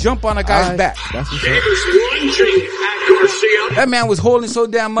Tank jump on a guy's back. That's what's Davis lunging at Garcia. That man was holding so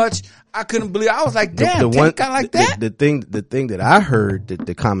damn much. I couldn't believe. I was like, damn, Tank got like that. The thing that I heard that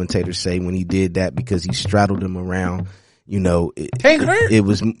the commentators say when he did that, because he straddled him around, you know, Tank hurt. It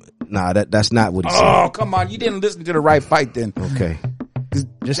was that's not what he said. Oh, come on, you didn't listen to the right fight then. Okay.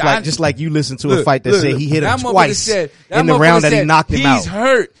 Just like you listened to a fight that said he hit him twice in the round that he knocked him out. He's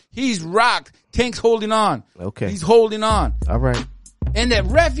hurt. He's rocked. Tank's holding on. Okay. He's holding on. All right. And that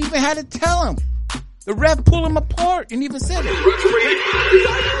ref even had to tell him. The ref pulled him apart and even said it.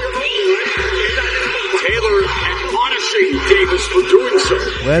 Taylor admonishing Davis for doing so.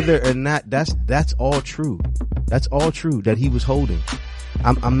 Whether or not that's all true. That's all true that he was holding.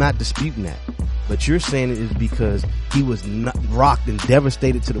 I'm not disputing that. But you're saying it is because he was not rocked and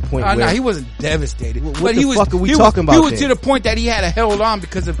devastated to the point where... No, he wasn't devastated. What but the fuck are we talking about He was then? to the point that he had to held on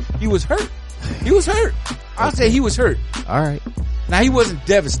because he was hurt. He was hurt. I'll say he was hurt. All right. Now, he wasn't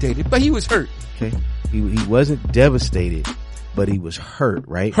devastated, but he was hurt. Okay. He wasn't devastated, but he was hurt,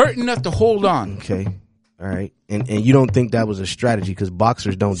 right? Hurt enough to hold on. Okay. All right. And you don't think that was a strategy, because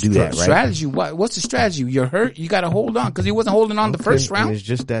boxers don't do that, right? Strategy? What's the strategy? You're hurt. You got to hold on, because he wasn't holding on the first round. And it's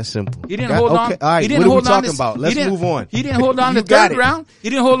just that simple. He didn't hold on. All right. He didn't what are hold we on talking about? Let's move on. He didn't hold on the third round. He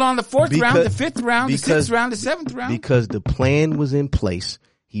didn't hold on the fourth round, the fifth round, the sixth round, the seventh round. Because the plan was in place.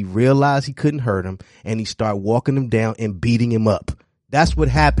 He realized he couldn't hurt him, and he started walking him down and beating him up. That's what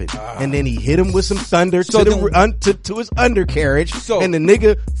happened. And then he hit him with some thunder to his undercarriage, and the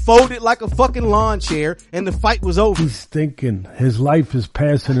nigga folded like a fucking lawn chair, and the fight was over. He's thinking his life is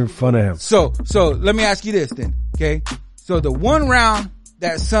passing in front of him. So let me ask you this then, okay? So the one round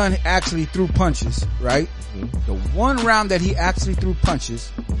that Son actually threw punches, right? The one round that he actually threw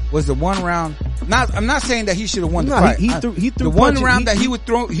punches was the one round. I'm not saying that he should have won the fight. He threw the one punches. round that he was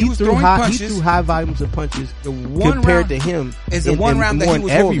throwing punches. He threw high volumes of punches. The one compared round to him is the one round that he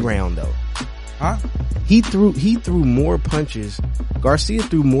was every holding. round though. Huh? He threw more punches. Garcia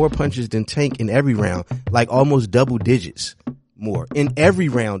threw more punches than Tank in every round, like almost double digits more in every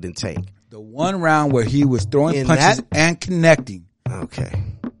round than Tank. The one round where he was throwing punches and connecting. Okay.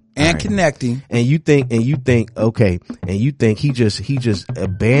 And connecting. And you think he just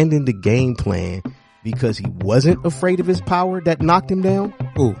abandoned the game plan because he wasn't afraid of his power that knocked him down?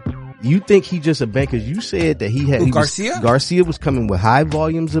 Ooh. You think he just abandoned, because you said that Garcia was coming with high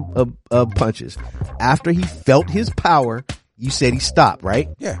volumes of punches. After he felt his power, you said he stopped, right?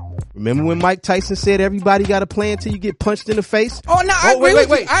 Yeah. Remember when Mike Tyson said everybody got a plan till you get punched in the face? Oh, no, I agree with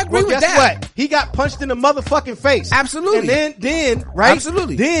you. I agree with guess that. What? He got punched in the motherfucking face. Absolutely. And then, right?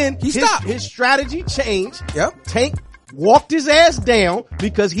 Absolutely. Then he stopped. His strategy changed. Yep. Tank walked his ass down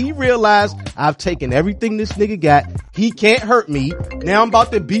because he realized I've taken everything this nigga got. He can't hurt me. Now I'm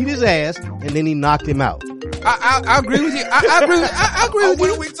about to beat his ass, and then he knocked him out. I agree with you. I agree with you.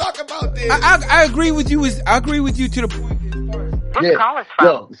 What are we talking about then? I agree with you. I agree with you to the point. This call is from.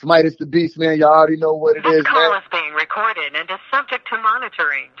 Yo, Smite the Beast, man. Y'all already know what it is, This call man. is being recorded and is subject to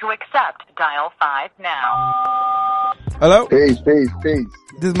monitoring. To accept, dial 5 now. Hello? Peace. This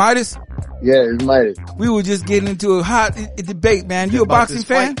is Midaz? Yeah, it's Midaz. We were just getting into a hot debate, man. You a boxing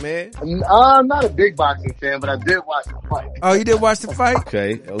fan? Man? I'm not a big boxing fan, but I did watch the fight. Oh, you did watch the fight?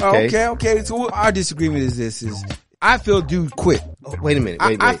 Okay. Okay. So our disagreement is this: I feel dude quit. Oh, wait a minute.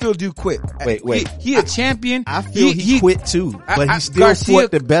 I feel dude quit. Wait. He a champion. I feel he quit too, but he still fought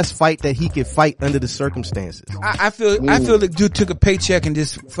the best fight that he could fight under the circumstances. I feel the dude took a paycheck and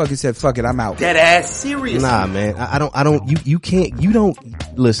just fucking said, "Fuck it, I'm out." Dead ass serious. Nah, man. I don't. You can't. You don't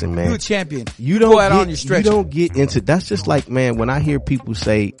listen, man. You a champion. You don't go out on your stretcher. You don't get into. That's just like, man. When I hear people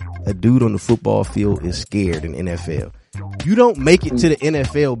say a dude on the football field is scared in NFL, you don't make it to the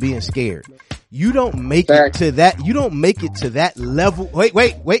NFL being scared. You don't make it to that. You don't make it to that level. Wait.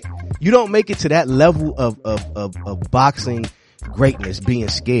 You don't make it to that level of boxing greatness being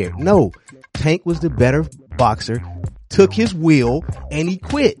scared. No, Tank was the better boxer, took his will, and he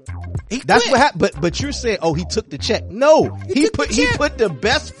quit. That's what happened. But you're saying, oh, he took the check. No, he put the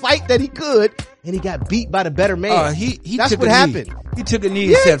best fight that he could, and he got beat by the better man. That's what happened. He took a knee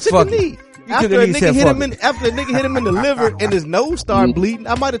and said, "Fuck it." After a nigga hit him in the liver and his nose started bleeding,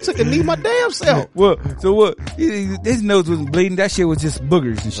 I might have took a knee my damn self. What? His nose wasn't bleeding. That shit was just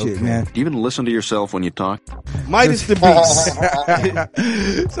boogers and shit, man. Do you even listen to yourself when you talk? Midaz the Beast.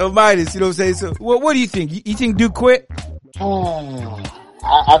 So Midaz, you know what I'm saying? So what do you think? You think dude quit?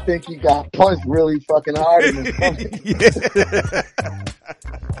 I think he got punched really fucking hard in his stomach.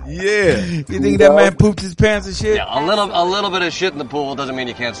 Yeah. You think that man pooped his pants and shit? Yeah, a little bit of shit in the pool doesn't mean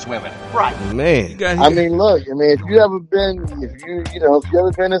you can't swim in it. Right. Man. I mean, look, if you ever been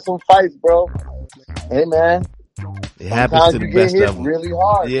in some fights, bro, hey man, it happens to the best hit of them. Really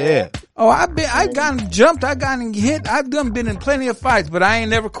hard. Yeah. Man. Oh, I gotten jumped, I gotten hit, I've been in plenty of fights, but I ain't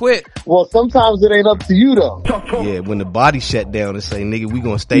never quit. Well, sometimes it ain't up to you though. Yeah, when the body shut down and say, "Nigga, we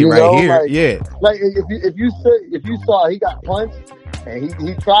gonna stay here." Like, yeah. Like if you saw he got punched and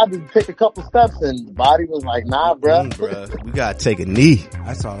he tried to take a couple steps and the body was like, "Nah, bruh. We gotta take a knee."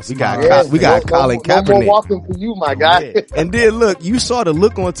 That's all. We got Colin Kaepernick. No more walking for you, my guy. Yeah. And then look, you saw the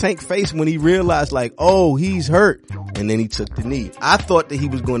look on Tank's face when he realized, like, oh, he's hurt, and then he took the knee. I thought that he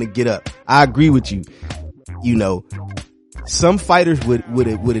was going to get up. I agree with you. You know, some fighters would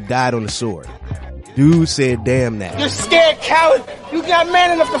have died on the sword. Dude said, "Damn that." You're scared, coward. You got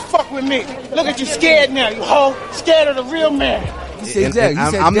man enough to fuck with me. Look at you, scared now, you hoe. Scared of the real man.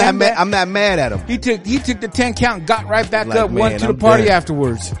 I'm not mad at him. He took the 10 count and got right back up, man, went to the party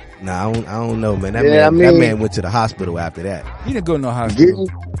afterwards. Nah, I don't know, man. That man went to the hospital after that. He didn't go to no hospital.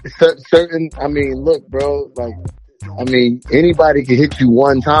 Look, bro, like, anybody can hit you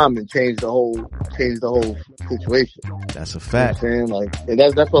one time and change the whole situation. That's a fact. You know what I'm saying?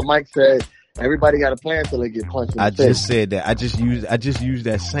 Like, that's what Mike said. Everybody got a plan till they get punched in the face. Just said that. I just used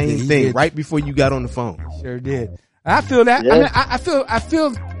that same thing right before you got on the phone. Sure did. I feel that. Yeah.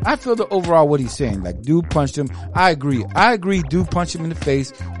 I feel the overall what he's saying. Like, dude punched him. I agree. Dude punched him in the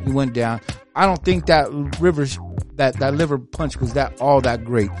face. He went down. I don't think that liver punch was that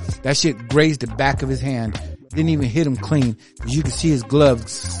great. That shit grazed the back of his hand. Didn't even hit him clean. You could see his glove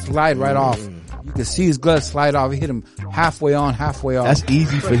slide right off. You could see his glove slide off. He hit him halfway on, halfway off. That's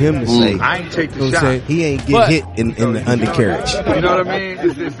easy for him to say. I ain't take the shot. He ain't get hit in the undercarriage. You know what I mean?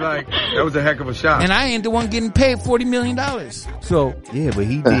 It's like, that was a heck of a shot. And I ain't the one getting paid $40 million. So. Yeah, but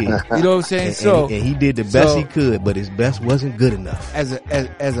he did. You know what I'm saying? And he did the best he could, but his best wasn't good enough. As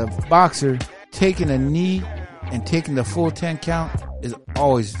a boxer, taking a knee and taking the full 10 count is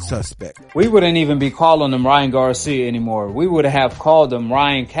always suspect. We wouldn't even be calling him Ryan Garcia anymore. We would have called him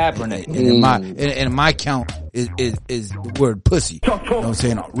Ryan Kaepernick. And my count is the word pussy. You know what I'm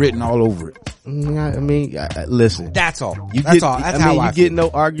saying? Written all over it. I mean, listen. That's all. That's how I get no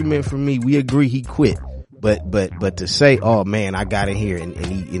argument from me. We agree he quit. But to say, oh man, I got in here and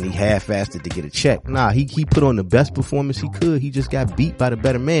he half-assed it to get a check. Nah, he put on the best performance he could. He just got beat by the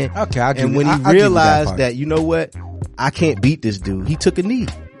better man. Okay, and when he realized that, you know what, I can't beat this dude, he took a knee.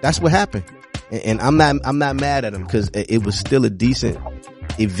 That's what happened. And I'm not mad at him because it was still a decent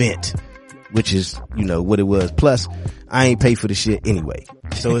event, which is, you know, what it was. Plus, I ain't pay for the shit anyway.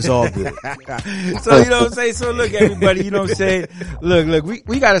 So it's all good. So, you know what I'm saying? So look, everybody, you know what I'm saying? Look,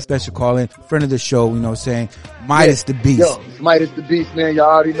 we got a special call in, friend of the show, you know what I'm saying? Midaz the Beast. Yo, Midaz the Beast, man. Y'all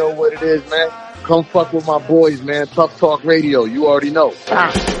already know what it is, man. come fuck with my boys, man. Tuff Talk Radio. You already know.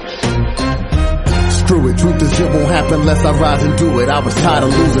 Screw it, truth is it won't happen unless I rise and do it. I was tired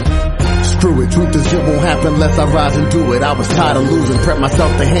of losing. Screw it, truth is it won't happen unless I rise and do it. I was tired of losing. Prep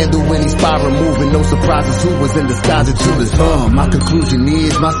myself to handle any spiral moving. No surprises, who was in disguise or Judas. My conclusion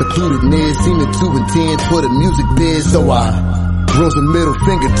is, my secludedness seeming too intense for the music biz. So I rose a middle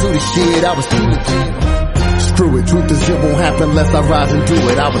finger to the shit. I was too legit. Screw it, truth is it won't happen unless I rise and do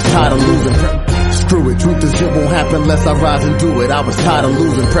it. I was tired of losing. Screw it, truth is it won't happen unless I rise and do it. I was tired of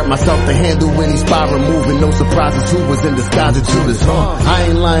losing. Prep myself to handle any spiral moving. No surprises, who was in disguise or Judas. I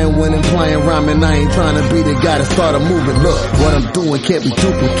ain't lying when I'm playing rhyming. I ain't trying to be the guy that started moving. Look, what I'm doing can't be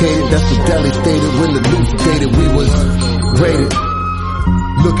duplicated. That's what Deli stated when the loose stated we was rated.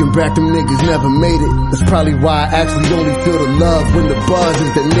 Looking back, them niggas never made it. That's probably why I actually only feel the love when the buzz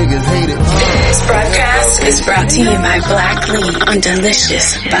is that niggas hate it. This broadcast is brought to you by Black Lee on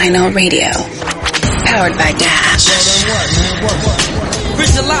Delicious Vinyl Radio. Powered by Dash.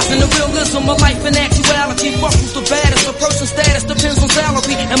 Visualizing the realism of life and actuality. Fuck who's the baddest? A person's status depends on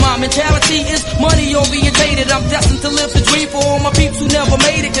salary. And my mentality is money orientated. I'm destined to live the dream for all my peeps who never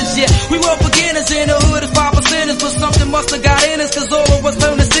made it. Cause yeah, we were beginners in the hood as 5%ers. But something must have got in us. Cause all of us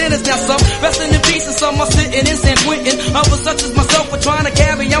turned to sinners. Now some resting in peace and some are sitting in San Quentin. Others such as myself are trying to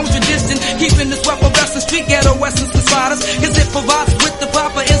carry on tradition. Keeping this weapon wrestling street ghetto essence beside us. Cause it provides us with the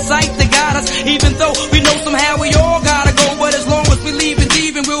proper insight to guide us. Even though we know somehow we all gotta go. But as long as we leave and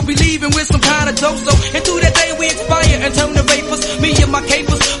leaving, we'll be leaving with some kind of dope. So into that day we expire and turn to vapors. Me and my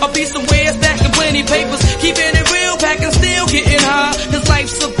capers, I'll be somewhere stacking plenty papers. Keeping it real, packing still getting high. Cause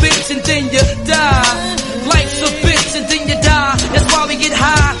life's a bitch and then you die. Life's a bitch and then you die. That's why we get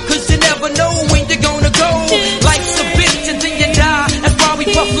high, cause you never know when you're gonna go. Life's a bitch and then you die. That's why we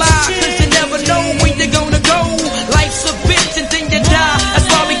puff lie, cause you never know when you're gonna go. Life's a bitch and then you die. That's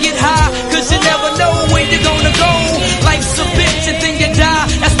why we get high, cause you never know when you're gonna go. Life's a bitch and then you die.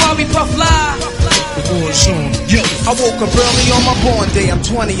 That's why we puff lie. I woke up early on my born day. I'm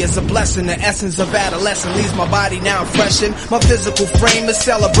 20, it's a blessing. The essence of adolescence leaves my body now freshened. My physical frame is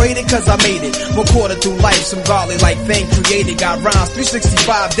celebrated cause I made it. Recorded through life, some godly like thing created. Got rhymes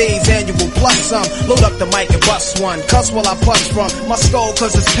 365 days annual plus some. Load up the mic and bust one. Cuss while I punch from my skull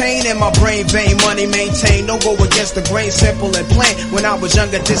cause it's pain in my brain vein. Money maintained, don't go against the grain, simple and plain. When I was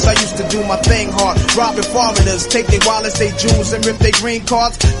younger, this I used to do my thing hard. Robbing foreigners, take their wallets, they jewels and rip their green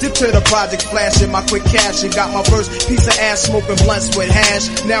cards. Dip to the project, flashing my quick cash and got my first piece of ass smoking blunts with hash.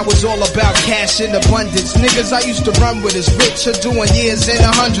 Now it's all about cash in abundance. Niggas I used to run with is rich or doing years in the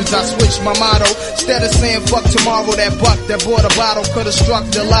hundreds. I switched my motto. Instead of saying fuck tomorrow, that buck that bought a bottle could've struck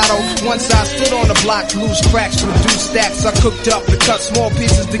the lotto. Once I stood on the block, loose cracks, reduced stacks. I cooked up and cut small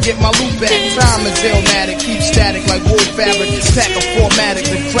pieces to get my loot back. Time is illmatic, keep static like wool fabric. Pack a formatic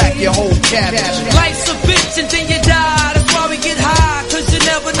and crack your whole cabbage. Life's a bitch and then you die. That's why we get high, cause you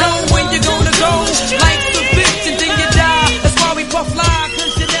never know when you're gonna go. Life's a bitch and then you die. That's why we puff lie,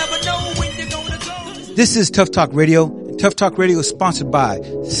 cause you never know when you're gonna go. This is Tuff Talk Radio. And Tuff Talk Radio is sponsored by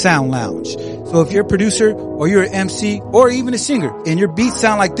Sound Lounge. So if you're a producer or you're an MC or even a singer and your beats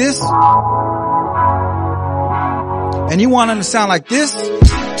sound like this and you want them to sound like this,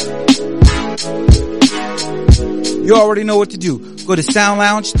 you already know what to do. Go to Sound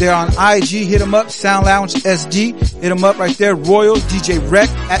Lounge. They're on IG. Hit them up. Sound Lounge SG. Hit them up right there. Royal, DJ Rec,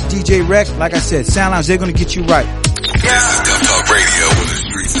 at DJ Rec. Like I said, Sound Lounge, they're going to get you right. This is Tuff Talk Radio, where the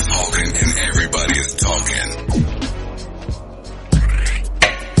streets is talking and everybody is talking.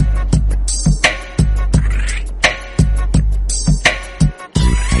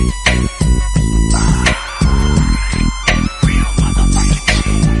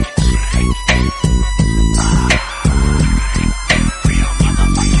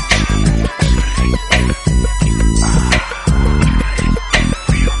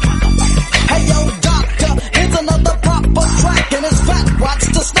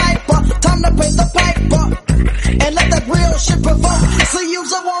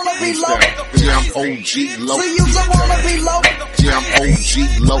 OG low. See you don't wanna be low. Yeah, I'm OG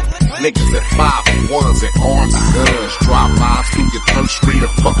low. Niggas at 5-1s and armed guns. Drive-bys through your third street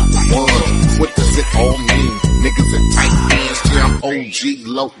and fuck the ones. What does it all mean? Niggas in tight pants. Yeah, I'm OG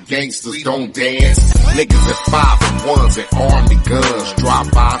low. Gangsters don't dance. Niggas at 5-1s and army guns.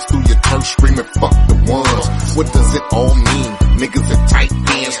 Drive-bys through your third street and fuck the ones. What does it all mean? Niggas in tight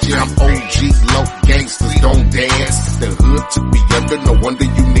pants. Yeah, I'm OG low. Gangsters don't dance. The hood took me under. No wonder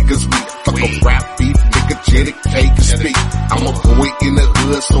you niggas weak. Fuck a rap beef, nigga, Jetty K can speak. I'm a boy in the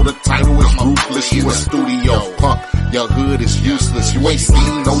hood, so the title is ruthless. You a studio punk, your hood is useless. You ain't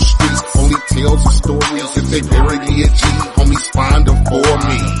seen no streets, only tales of stories. If they bury me a G, homies find them for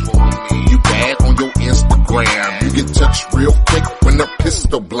me. You bad on kilogram. You get touched real quick when the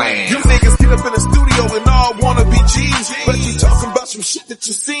pistol blands. You niggas get up in the studio and all wanna be G's. But you talking about some shit that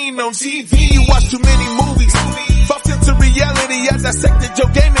you seen on TV. You watch too many movies. Fucked into reality. I dissected your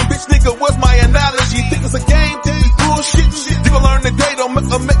game and bitch nigga was my analogy. Think it's a game? Bullshit. You gon' learn today. Don't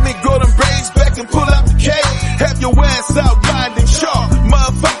make me grow them braids back and pull out the K. Have your ass out grinding sharp.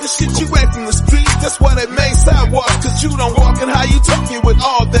 Motherfucker shit you ain't from the streets. That's why they made sidewalks. Cause you don't walk in how you talking with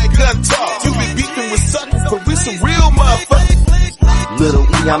all that gun talk. You be beefing with suckers, but we some real motherfuckers. Little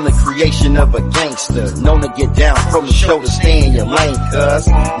E, I'm the creation of a gangster. Known to get down from the shoulder, stay in your lane, cuz.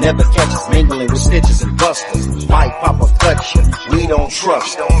 Never catch us mingling with stitches and busters. Might pop a cut you, we don't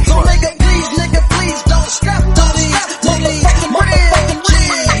trust. So nigga please don't strap to these motherfucking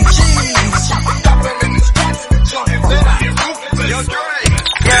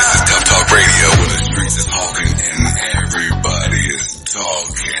This is Tuff Talk Radio, where the streets is talking and everybody is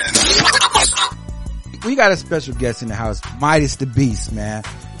talking. We got a special guest in the house, Midaz the Beast, man.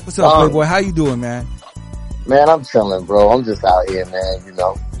 What's up, Playboy? How you doing, man? Man, I'm chilling, bro. I'm just out here, man, you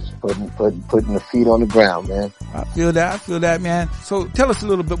know, just putting the feet on the ground, man. I feel that, man. So tell us a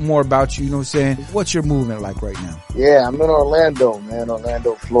little bit more about you, you know what I'm saying? What's your movement like right now? Yeah, I'm in Orlando, man,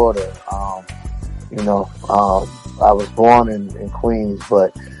 Orlando, Florida. I was born in Queens,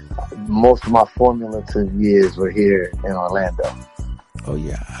 but most of my formative years were here in Orlando. Oh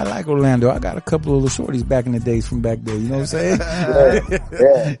yeah, I like Orlando. I got a couple of little shorties back in the days from back there. You know what I'm saying?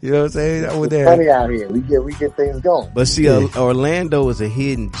 Yeah. You know what I'm saying? Over there. Funny out here. We get things going. But see, Orlando is a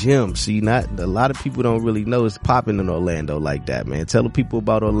hidden gem. See, a lot of people don't really know it's popping in Orlando like that, man. Tell the people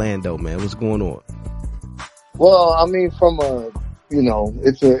about Orlando, man. What's going on? Well, I mean,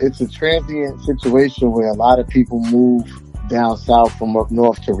 it's a transient situation where a lot of people move down south from up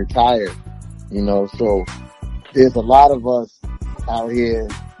north to retire. You know, so there's a lot of us out here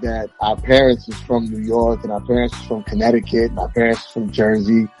that our parents is from New York and our parents is from Connecticut and our parents is from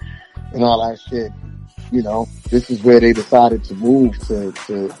Jersey and all that shit. You know, this is where they decided to move to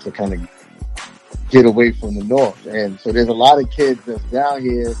kind of get away from the north. And so there's a lot of kids that's down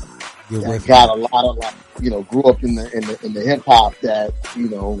here that got a lot of grew up in the hip hop that,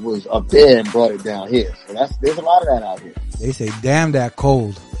 was up there and brought it down here. So there's a lot of that out here. They say, damn that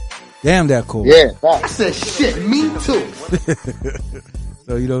cold. Damn that cold. Yeah, I said shit, me too.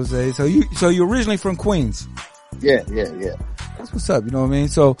 So you know what I'm saying? So you're originally from Queens? Yeah. That's what's up, you know what I mean?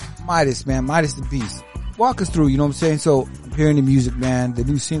 So Midaz, man, Midaz the Beast. Walk us through, you know what I'm saying? So I'm hearing the music, man. The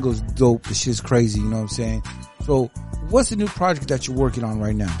new single's dope. The shit's crazy, you know what I'm saying? So what's the new project that you're working on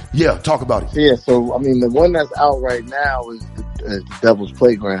right now? Yeah, talk about it. Yeah, so I mean the one that's out right now is the Devil's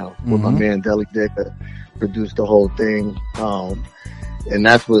Playground with my man Deli Dicker. Produced the whole thing. And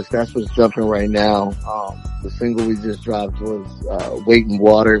that's what's jumping right now. The single we just dropped was, Weight in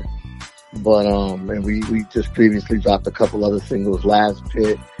Water. But, and we just previously dropped a couple other singles, Last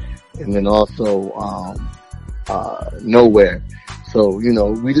Pit, and then also, Nowhere. So,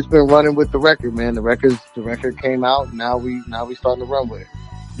 we just been running with the record, man. The record came out, and now we starting to run with it.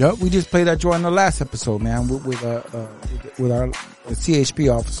 Yep, we just played that joint in the last episode, man, with our CHP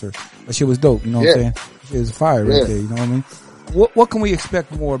officer. That shit was dope, you know what I'm saying? It was fire right there, you know what I mean? What can we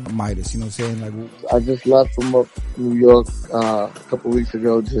expect more of Midaz, you know what I'm saying? Like, I just left from up New York, a couple weeks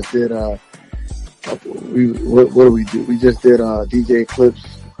ago, just did, what do we do? We just did, DJ Clips,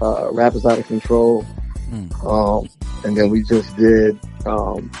 Rappers Out of Control. And then we just did,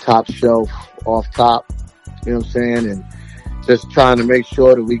 Top Shelf, Off Top, you know what I'm saying? And just trying to make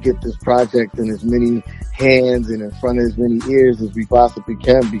sure that we get this project in as many hands and in front of as many ears as we possibly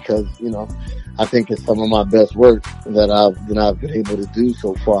can, because, I think it's some of my best work that I've been able to do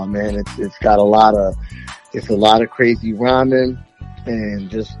so far, man. It's got a lot of crazy rhyming and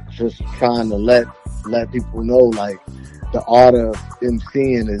just trying to let people know, like, the art of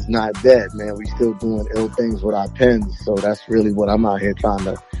MCing is not dead, man. We still doing ill things with our pens. So that's really what I'm out here trying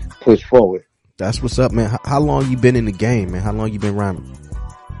to push forward. That's what's up, man. How long you been in the game, man? How long you been rhyming?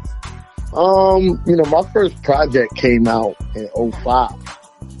 My first project came out in 2005.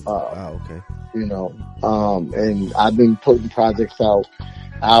 Okay. And I've been putting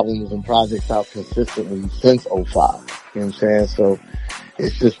albums and projects out consistently since 2005. You know what I'm saying? So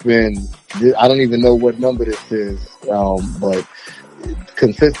it's just been, I don't even know what number this is, but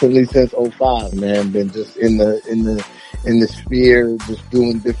consistently since 2005, man, been just in the sphere, just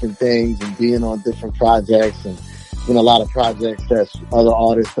doing different things and being on different projects, and been a lot of projects that's other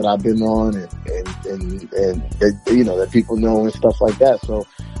artists that I've been on and that people know and stuff like that. So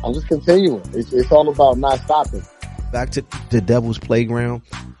I'm just continuing. It's all about not stopping. back to the Devil's Playground.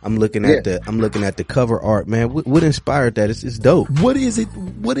 I'm looking at the cover art, man. What inspired that? It's dope. What is it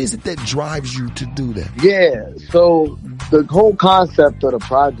that drives you to do that? Yeah. So the whole concept of the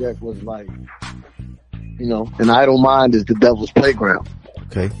project was like, you know, an idle mind is the devil's playground.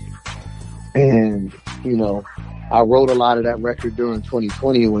 Okay. And, you know, I wrote a lot of that record during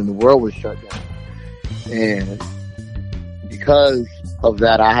 2020 when the world was shut down. And because of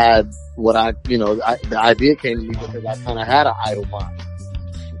that, I had the idea came to me because I kind of had an idle mind.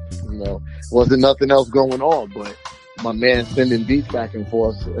 You know, wasn't nothing else going on, but my man sending beats back and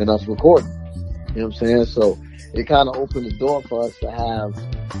forth and us recording. You know what I'm saying? So it kind of opened the door for us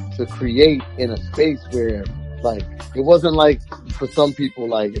to create in a space where, like, it wasn't like for some people,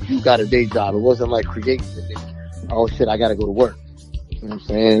 like, if you got a day job, it wasn't like creating the day. Oh shit, I gotta go to work. You know what I'm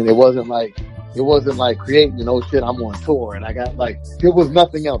saying? It wasn't like creating, oh shit, I'm on tour and I got, like, there was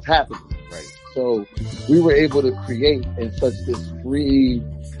nothing else happening. Right. So we were able to create in such this free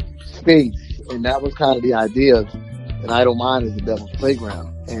space, and that was kind of the idea of an idle mind is the devil's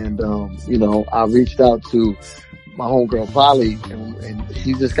playground. And, you know, I reached out to my homegirl Polly, and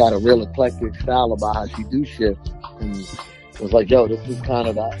she just got a real eclectic style about how she do shit, and was like, yo, this is kind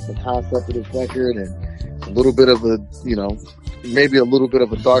of the concept of this record, and a little bit of a, you know, maybe a little bit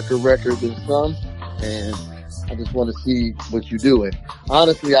of a darker record than some, and I just want to see what you do. And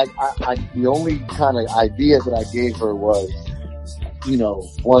honestly, I the only kind of idea that I gave her was, you know,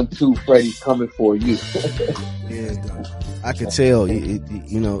 1, 2, Freddie's coming for you. Yeah, I could tell.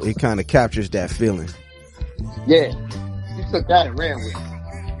 You know, it kind of captures that feeling. Yeah, she took that and ran with it.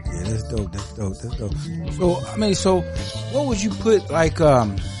 Yeah, that's dope. So, I mean, so what would you put, like,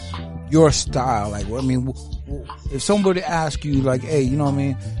 your style? Like, I mean, if somebody asked you, like, hey, you know what I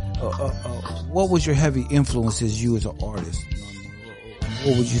mean, what was your heavy influences, you as an artist? You know what I mean?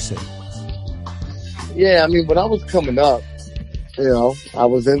 What would you say? Yeah, I mean, when I was coming up, you know, I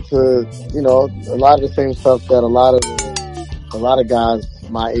was into, you know, a lot of the same stuff that a lot of guys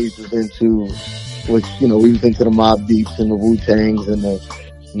my age was into, which, you know, we was into the Mobb Deeps and the Wu-Tangs and the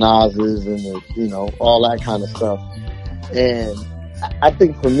Nas's and the, you know, all that kind of stuff. And I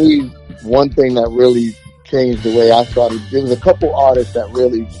think for me, one thing that really changed the way I started, there was a couple artists that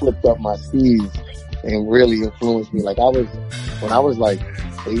really flipped up my sleeves and really influenced me. Like when I was like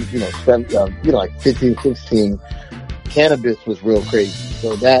 8, like 15, 16, Cannabis was real crazy.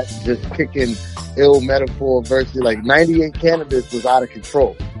 So that just kicking ill metaphor versus like 98 Cannabis was out of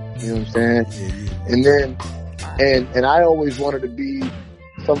control. You know what I'm saying? And then, and I always wanted to be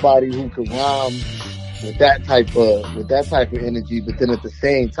somebody who could rhyme with that type of energy, but then at the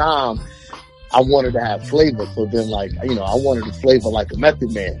same time, I wanted to have flavor. So then, like, you know, I wanted to flavor like a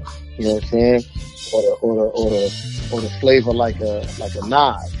Method Man. You know what I'm saying? Or the flavor like a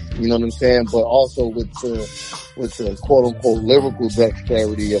Nas. You know what I'm saying? But also with the quote unquote lyrical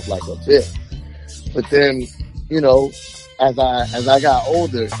dexterity of like a Biff. But then, you know, as I got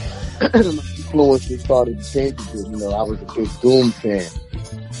older, influences started to change a bit. You know, I was a big Doom fan.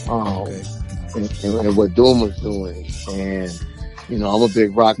 And what Doom was doing. And, you know, I'm a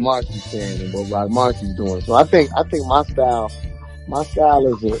big Rock Marcy fan and what Rock Marcy's doing. So I think my style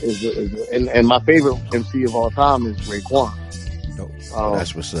is and my favorite MC of all time is Raekwon.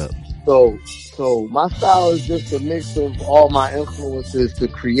 That's what's up. So my style is just a mix of all my influences to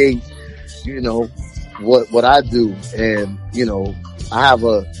create, you know, what I do. And, you know, I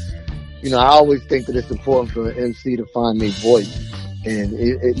always think that it's important for an MC to find their voice. And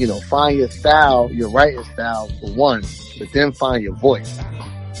you know, find your style, your writing style for one, but then find your voice.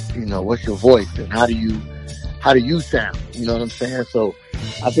 You know, what's your voice and how do you sound? You know what I'm saying? So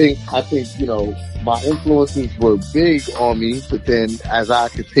I think, you know, my influences were big on me, but then as I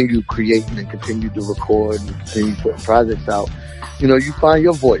continued creating and continued to record and continue putting projects out, you know, you find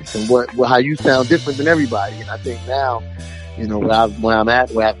your voice and how you sound different than everybody. And I think now, you know, where I've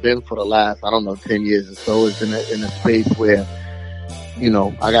been for the last, 10 years or so is in a space where, you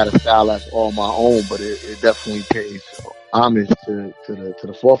know, I got a style that's all my own, but it definitely pays homage to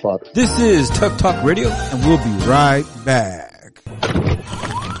the forefathers. This is Tuff Talk Radio, and we'll be right back.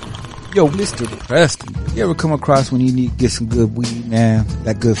 Yo, Mr. Preston, you ever come across when you need to get some good weed, man?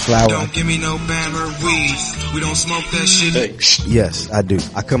 That good flower? Don't give me no Bammer weed. We don't smoke that shit. Yes, I do.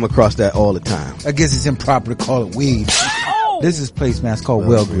 I come across that all the time. I guess it's improper to call it weed. This is place, man. It's called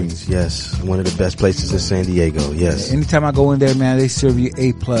Walgreens. Yes, one of the best places in San Diego. Yes. Anytime I go in there, man, they serve you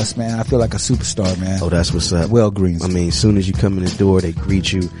A+, man. I feel like a superstar, man. Oh, that's what's up. Walgreens. I mean, as soon as you come in the door, they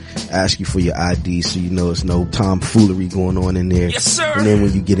greet you, ask you for your ID, so you know it's no tomfoolery going on in there. Yes, sir. And then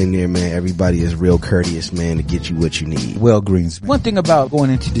when you get in there, man, everybody is real courteous, man, to get you what you need. Walgreens. One thing about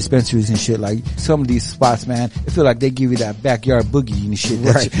going into dispensaries and shit, like some of these spots, man, I feel like they give you that backyard boogie and shit.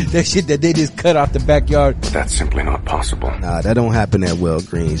 That shit that they just cut off the backyard. That's simply not possible. Nah, that don't happen at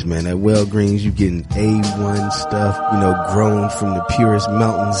Walgreens, man. At Walgreens, you getting A1 stuff, you know, grown from the purest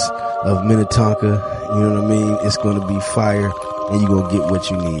mountains of Minnetonka. You know what I mean? It's gonna be fire, and you're gonna get what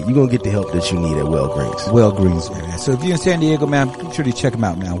you need. You're gonna get the help that you need at Walgreens. Walgreens, man. So if you're in San Diego, man, be sure to check them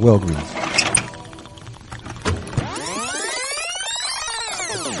out, man. Walgreens.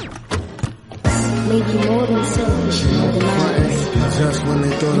 Just when they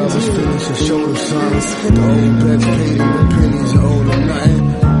thought I was finished, I showed them signs. The old beds painted with pennies, I owed them nothing.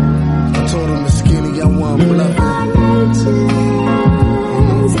 I told them the skinny, I wasn't bluffing.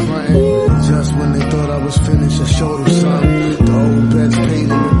 Just when they thought I was finished, I showed them signs. The old beds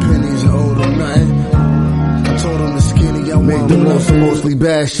painted with pennies, I owed them nothing. I told them the skinny, I wasn't bluffing. Mostly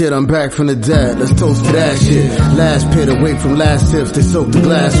bad shit, I'm back from the dead. Let's toast to that shit. Last pit away from last sips, they soak the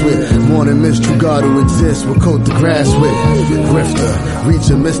glass with. More than Miss Trugar to exist, we'll coat the grass with. Grifter,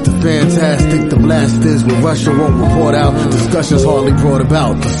 reaching Mr. Fantastic. The blast is what Russia won't report out. Discussions hardly brought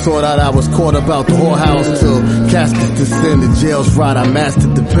about. To sort out, I was caught about the whorehouse till caskets descend. The jail's rot, I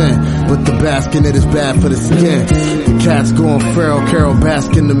mastered the pen. But the basking, it is bad for the skin. The cat's going feral, Carol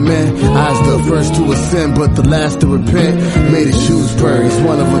basking the men. I's the first to ascend, but the last to repent. Made his shoes purr, he's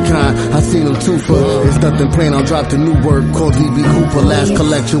one of a kind. I seen him twofer. It's nothing plain, I'll drop the new word called D.B. Cooper. Last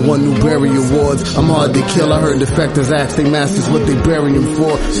collection, won Newbery Awards. I'm hard to kill, I heard defectors ask they masters what they bury him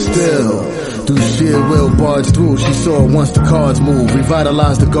for. Still, through sheer will, barge through. She saw it once the cards move.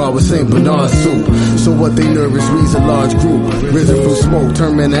 Revitalized the guard with St. Bernard soup. So what they nervous reads a large group. Risen from smoke,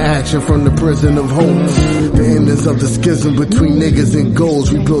 turn into action from the prison of hope. The endings of the schism between niggas and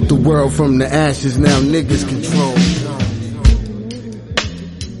goals. We built the world from the ashes, now niggas control.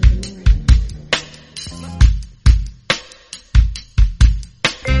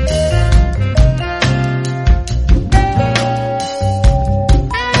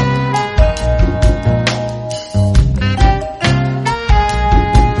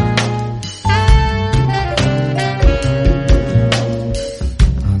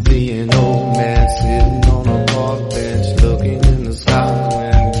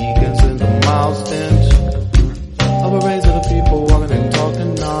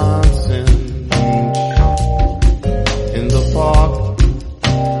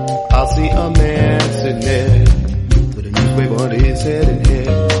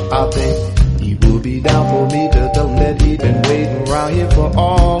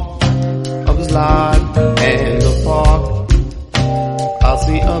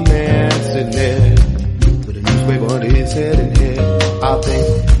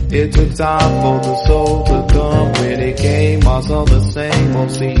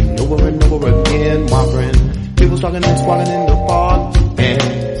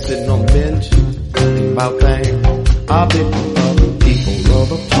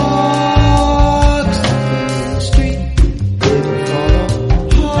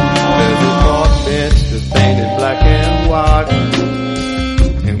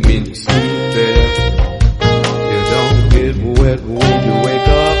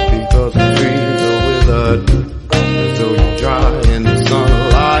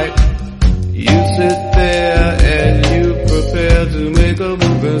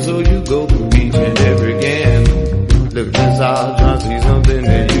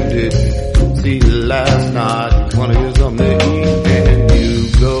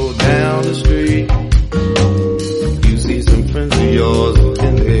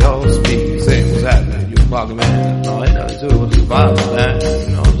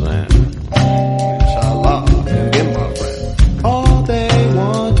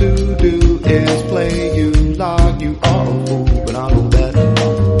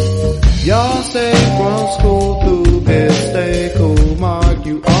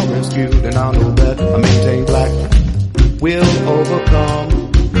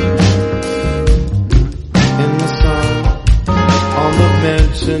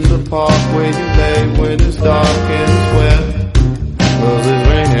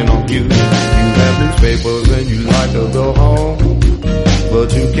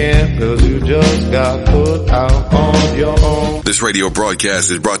 but you can't, cause you just got put out on your own. This radio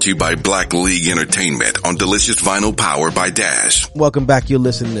broadcast is brought to you by Black League Entertainment on Delicious Vinyl powered by Dash. Welcome back. You're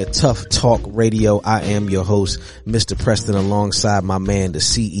listening to Tuff Talk Radio. I am your host, Mr. Preston, alongside my man, the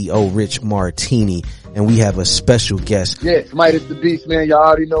CEO, Rich Martini. And we have a special guest. Yeah, Might is the Beast, man. Y'all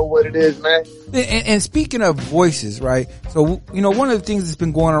already know what it is, man. And speaking of voices, right? So, you know, one of the things that's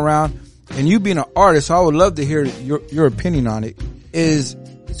been going around, and you being an artist, so I would love to hear your opinion on it, is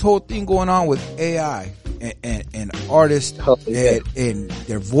this whole thing going on with AI and artists and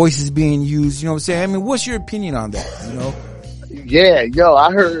their voices being used. You know what I'm saying? I mean, what's your opinion on that? You know? Yeah, yo,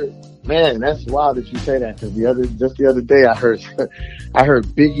 I heard, man, that's wild that you say that, because just the other day I heard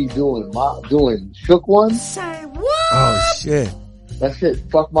Biggie doing Shook One. Say what? Oh shit. That shit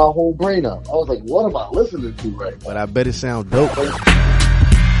fucked my whole brain up. I was like, what am I listening to right now? But I bet it sound dope. I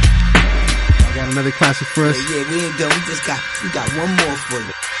got another classic for us. Yeah, we ain't done. We got one more for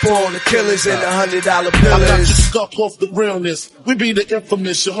you. For all the killers and the $100 billers. I got you stuck off the realness. We be the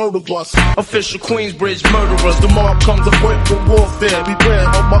infamous, you heard of us. Official Queensbridge murderers. The mob comes to work for warfare. Beware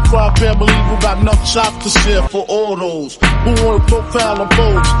of my crowd family who got enough shots to share for all those who want to profile on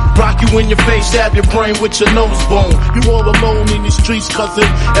foes. Rock you in your face, stab your brain with your nose bone. You all alone in these streets, cousin.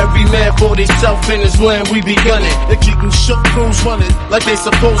 Every man for themself in his land, we be gunning. They keep them shook crews running like they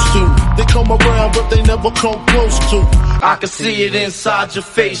supposed to. They come around, but they never come close to. I can see it inside your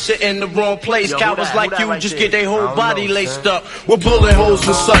face. You're in the wrong place. Cowards like you just get their whole body laced up with bullet holes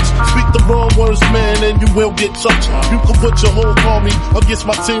and such. Speak the wrong words, man, and you will get touched. You can put your whole army against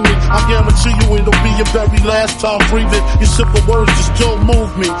my teammate. I guarantee you it'll be your very last time breathing. Your simple words just don't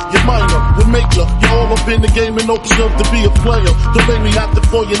move me. You're minor, we're major. You're all up in the game and don't deserve to be a player. Don't make me acting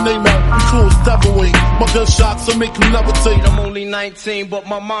for your name out. You cool as devil-weight. My gunshots will make you levitate. I'm only 19, but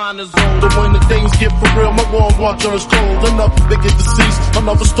my mind is older. When the things get for real, my warm water is cold. Enough to get deceased.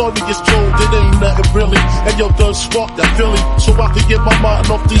 Another story gets told. It ain't nothing really. And yo, done spark that Philly. So I can get my mind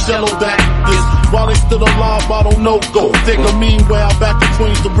off these yellow backers. While they still alive, I don't know. Go figure. Meanwhile, back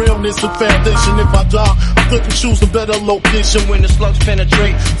between the realness and foundation. If I die, I couldn't choose a better location. When the slugs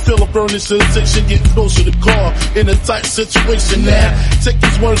penetrate, feel a burning sensation. Get closer to car in a tight situation now. Take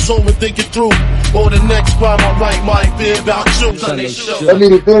these words home and think it through. Or the next rhyme I write might be about you. I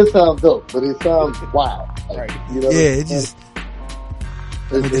mean, it does sound dope, but it sounds wild. Like, you know, yeah,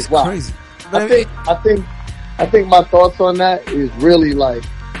 it's wild. Crazy. I think my thoughts on that is really like,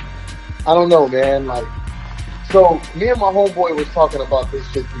 I don't know, man. Like, so me and my homeboy was talking about this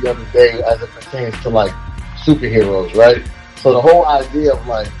shit the other day as it pertains to like superheroes, right? So the whole idea of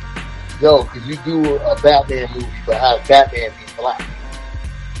like, yo, could you do a Batman movie but have Batman be black,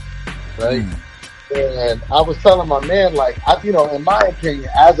 right? And I was telling my man, like, you know, in my opinion,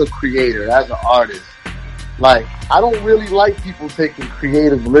 as a creator, as an artist, like, I don't really like people taking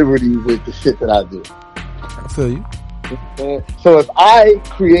creative liberty with the shit that I do. I feel you. So if I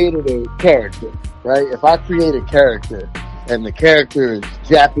created a character, right? If I create a character and the character is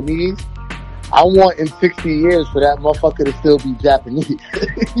Japanese, I want in 60 years for that motherfucker to still be Japanese.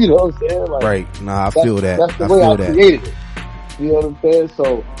 You know what I'm saying? Like, right. Nah, I feel that. That's the way I created it. You know what I'm saying?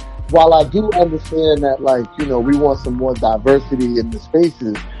 So while I do understand that, like, you know, we want some more diversity in the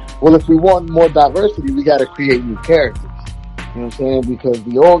spaces, well, if we want more diversity, we got to create new characters. You know what I'm saying? Because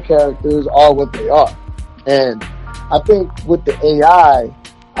the old characters are what they are. And I think with the AI,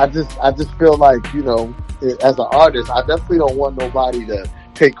 I just feel like, you know, as an artist, I definitely don't want nobody to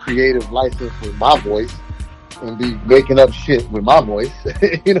take creative license with my voice and be making up shit with my voice.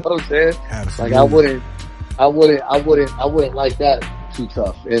 You know what I'm saying? Absolutely. Like I wouldn't like that too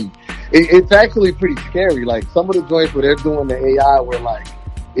tough. And it's actually pretty scary. Like some of the joints where they're doing the AI where like,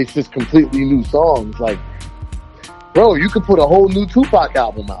 it's just completely new songs. Like, bro, you could put a whole new Tupac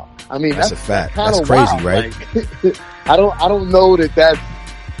album out. I mean, that's a fact. That's crazy, wild, right? Like, I don't know that's,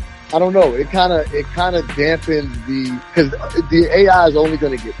 I don't know. It kind of dampens because the AI is only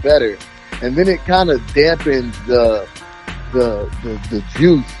going to get better, and then it kind of dampens the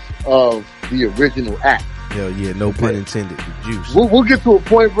juice of the original act. Hell yeah, no pun intended. The juice. We'll get to a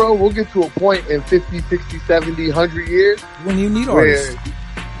point, bro. We'll get to a point in 50, 60, 70, 100 years when you need artists.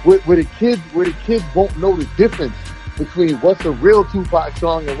 Where the kids won't know the difference between what's a real Tupac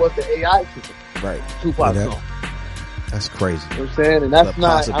song and what's the AI Tupac song. That's crazy. You know what I'm saying? And that's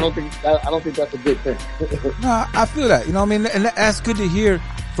not, I don't think that's a good thing. No, I feel that, you know what I mean? And that's good to hear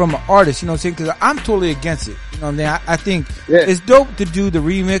from an artist, you know what I'm saying? Cause I'm totally against it. You know what I mean? I think it's dope to do the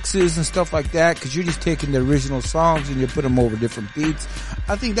remixes and stuff like that, cause you're just taking the original songs and you put them over different beats.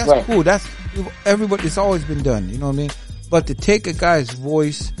 I think that's cool. That's everybody, it's always been done, you know what I mean? But to take a guy's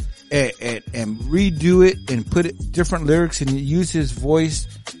voice and redo it and put it different lyrics and use his voice,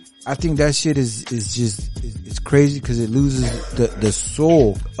 I think that shit is it's crazy because it loses the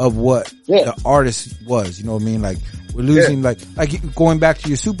soul of what the artist was. You know what I mean? Like we're losing like going back to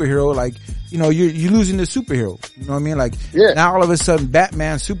your superhero, like, you know, you're losing the superhero. You know what I mean? Like now all of a sudden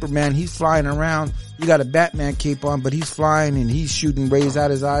Batman, Superman, he's flying around. You got a Batman cape on, but he's flying and he's shooting rays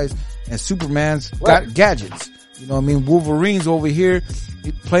out his eyes, and Superman's got gadgets. You know what I mean? Wolverine's over here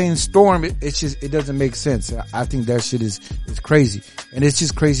playing Storm. It's just, it doesn't make sense. I think that shit is crazy. And it's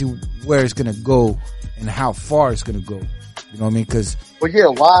just crazy where it's gonna go and how far it's gonna go. You know what I mean? Cause. But yeah,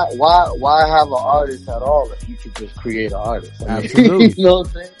 why have an artist at all if you could just create an artist? I mean, absolutely. You know what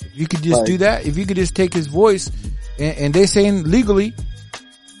I'm saying? If you could just do that, if you could just take his voice and they saying legally,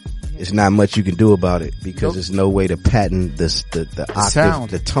 it's not much you can do about it because there's no way to patent the octave,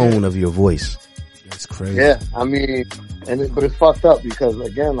 sound, the tone of your voice. It's crazy. Yeah, I mean, but it's fucked up because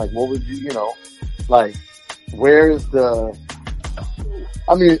again, like, what would you know, like, where's the?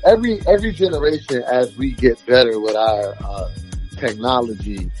 I mean, every generation, as we get better with our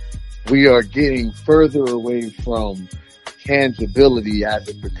technology, we are getting further away from tangibility as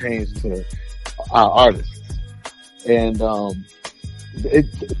it pertains to our artists, and now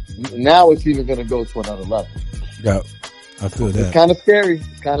it's even going to go to another level. Yeah, I feel that. It's kind of scary.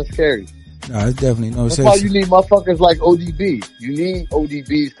 It's kind of scary. No, it's definitely no. That's why you need motherfuckers like ODB. You need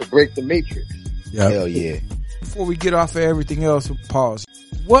ODBs to break the matrix. Yeah. Hell yeah. Before we get off of everything else, pause.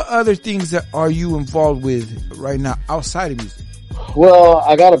 What other things that are you involved with right now outside of music? Well,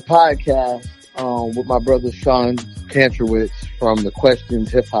 I got a podcast with my brother Sean Kantrowitz from the Questions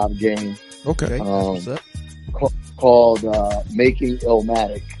Hip Hop Game. Okay. Called Making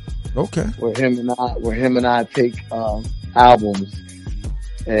Illmatic. Okay. Where him and I take albums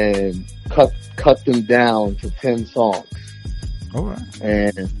and cut them down to 10 songs. All right.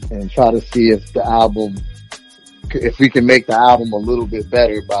 And try to see if we can make the album a little bit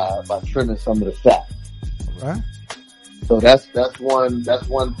better by trimming some of the fat. All right. So that's one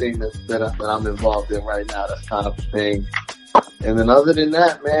thing that I'm involved in right now. That's kind of a thing. And then other than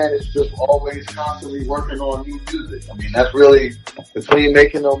that, man, it's just always constantly working on new music. I mean, that's really between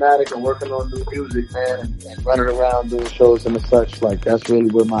making Illmatic and working on new music, man, and running around doing shows and such. Like, that's really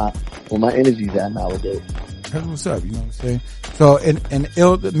where my energy's at nowadays. That's what's up. You know what I'm saying? So,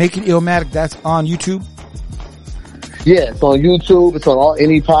 Making Illmatic, that's on YouTube. Yeah, it's on YouTube. It's on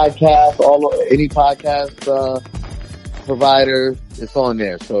any podcast provider. It's on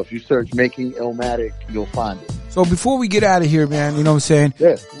there. So if you search Making Illmatic, you'll find it. So before we get out of here, man, you know what I'm saying?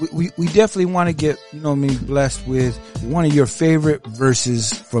 Yeah. We definitely want to get, you know what I mean, blessed with one of your favorite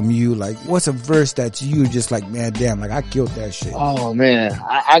verses from you. Like, what's a verse that you just like, man, damn, like I killed that shit. Oh man,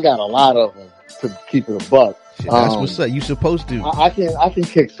 I got a lot of them to keep it a buck. Shit, that's what's up. You supposed to. I can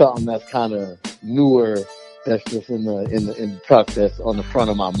kick something that's kind of newer. That's just in the tuck that's on the front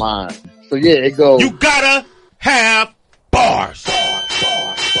of my mind. So yeah, it goes. You gotta have bars.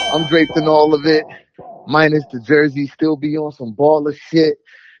 I'm draped in all of it. Minus the jersey, still be on some baller shit.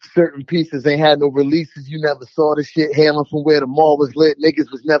 Certain pieces ain't had no releases. You never saw the shit. Hailing from where the mall was lit.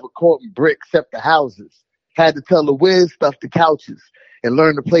 Niggas was never caught in brick except the houses. Had to tell the whiz, stuff the couches. And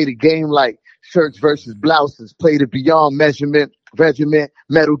learn to play the game like shirts versus blouses. Play the beyond measurement. Regiment.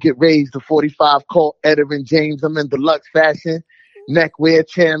 Metal get raised to 45 Colt. Eder and James. I'm in deluxe fashion. Neckwear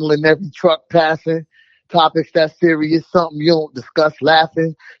channeling every truck passing. Topics that's serious, something you don't discuss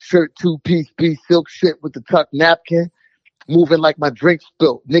laughing. Shirt 2-piece, B silk shit with the tuck napkin. Moving like my drink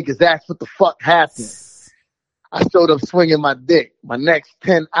spilt. Niggas ask what the fuck happened. I showed up swinging my dick. My next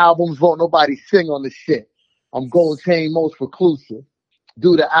 10 albums won't nobody sing on the shit. I'm gold chain most reclusive.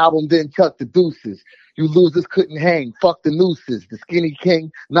 Do the album, then chuck the deuces. You losers couldn't hang. Fuck the nooses. The skinny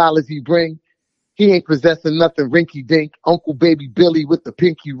king, knowledge he bring. He ain't possessing nothing rinky dink. Uncle Baby Billy with the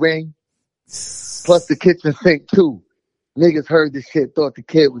pinky ring. Plus the kitchen sink too. Niggas heard this shit, thought the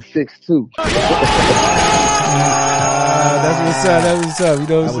kid was 6'2". That's what's up. That's what's up. You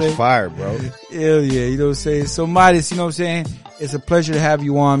know what I'm saying? That was fire, bro. Hell yeah. You know what I'm saying? So Midaz, you know what I'm saying? It's a pleasure to have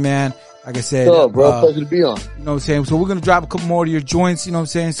you on, man. Like I said, bro, pleasure to be on. You know what I'm saying? So we're going to drop a couple more of your joints, you know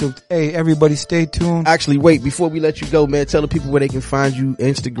what I'm saying? So, hey, everybody stay tuned. Actually, wait, before we let you go, man, tell the people where they can find you.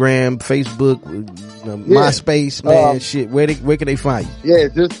 Instagram, Facebook, MySpace, man, shit. Where can they find you? Yeah,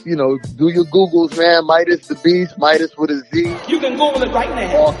 just, do your Googles, man. Midaz the Beast, Midaz with a Z. You can Google it right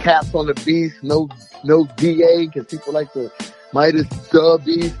now. All caps on the Beast, no DA, because people like to, Midaz the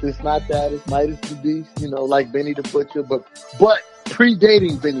Beast. It's not that, it's Midaz the Beast, like Benny the Butcher, but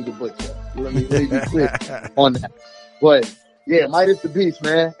predating Benny the Butcher. Let me be clear on that. But yeah, Midaz the Beast,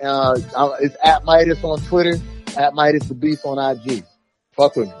 man. It's at Midaz on Twitter, at Midaz the Beast on IG.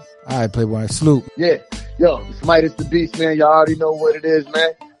 Fuck with me. Alright, Playboy. Salute. Yeah. Yo, it's Midaz the Beast, man. Y'all already know what it is, man.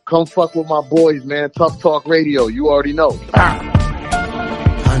 Come fuck with my boys, man. Tuff Talk Radio. You already know.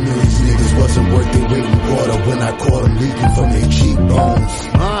 I knew these niggas wasn't worth their weight in water when I caught them leaking from their cheekbones.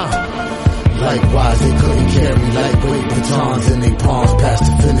 Likewise, they couldn't carry lightweight batons in their palms past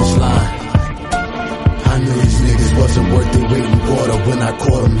the finish line. I knew these niggas wasn't worth their weight in water when I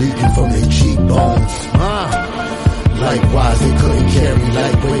caught them leaking from their cheekbones. Likewise, they couldn't carry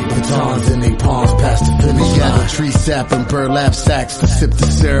lightweight batons in their palms past the finish line. We gather tree sap and burlap sacks to sip the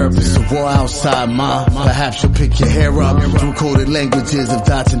syrup. It's a war outside, ma. Perhaps you'll pick your hair up. Through coded languages of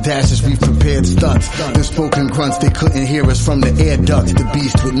dots and dashes, we've prepared stunts. Then spoken grunts, they couldn't hear us from the air ducts. The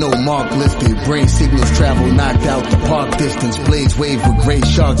beast with no mark lifted. Brain signals travel, knocked out the park distance. Blades wave with great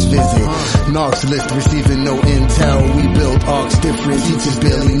sharks visit. Narcs list receiving no intel. We build arcs different. Teachers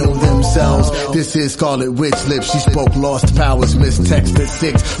barely know themselves. This is Scarlet Witch Lips. She spoke lost powers, missed text at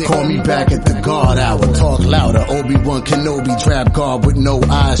 6. Call me back at the guard hour. Talk louder. Obi-Wan Kenobi, trap guard with no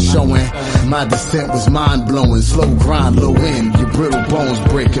eyes showing. My descent was mind-blowing. Slow grind, low end. Your brittle bones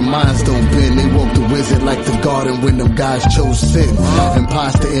breaking, minds don't bend. They woke the wizard like the garden when them guys chose sin.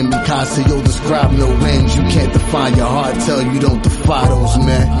 Imposter in Unkasa, you'll describe no ends. You can't define your heart, tell you don't defy those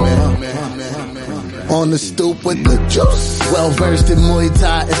men. On the stoop with the juice. Well versed in Muay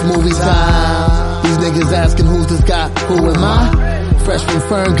Thai, it's movie time. These niggas asking who's this guy, who am I? Fresh from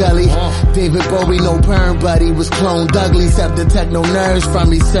Fern Gully, David Bowie, no perm, but he was cloned ugly. Septic techno nerves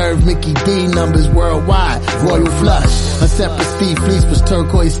from me served Mickey D numbers worldwide. Royal flush, a separate Steve Fleece was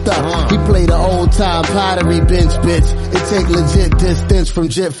turquoise stuff. He played an old time pottery bench, bitch. It take legit distance from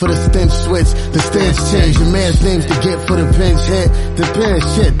jit for the stench switch. The stench change, your man's name's to get for the pinch hit. The pen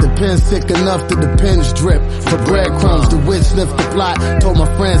shit, the pen sick enough that the pens drip. For breadcrumbs, the witch sniffed the plot. Told my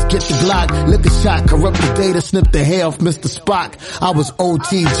friends get the Glock, lick a shot, corrupt the data, snip the hair off Mr. Spock. I was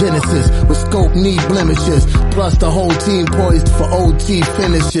OT Genesis with scope knee blemishes, plus the whole team poised for OT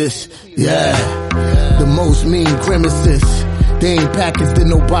finishes. Yeah, the most mean grimaces. They ain't packaged in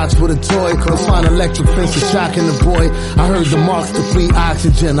no box with a toy. Cause find electric fence is shocking the boy. I heard the marks deplete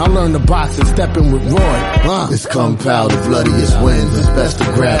oxygen. I learned the box and stepping with Roy. This compound, the bloodiest wins. It's best to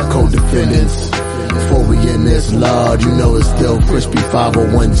grab co-defendants. Before we in this lard, you know it's still crispy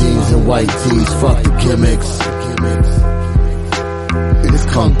 501 jeans and white tees. Fuck the gimmicks. This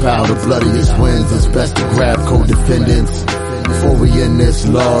compound, the bloodiest wins. It's best to grab co-defendants. Before we in this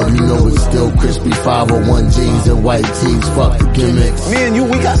lard, you know it's still crispy 501 jeans and white tees. Fuck the gimmicks. Me and you,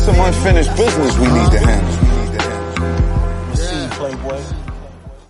 we got some unfinished business we need to handle.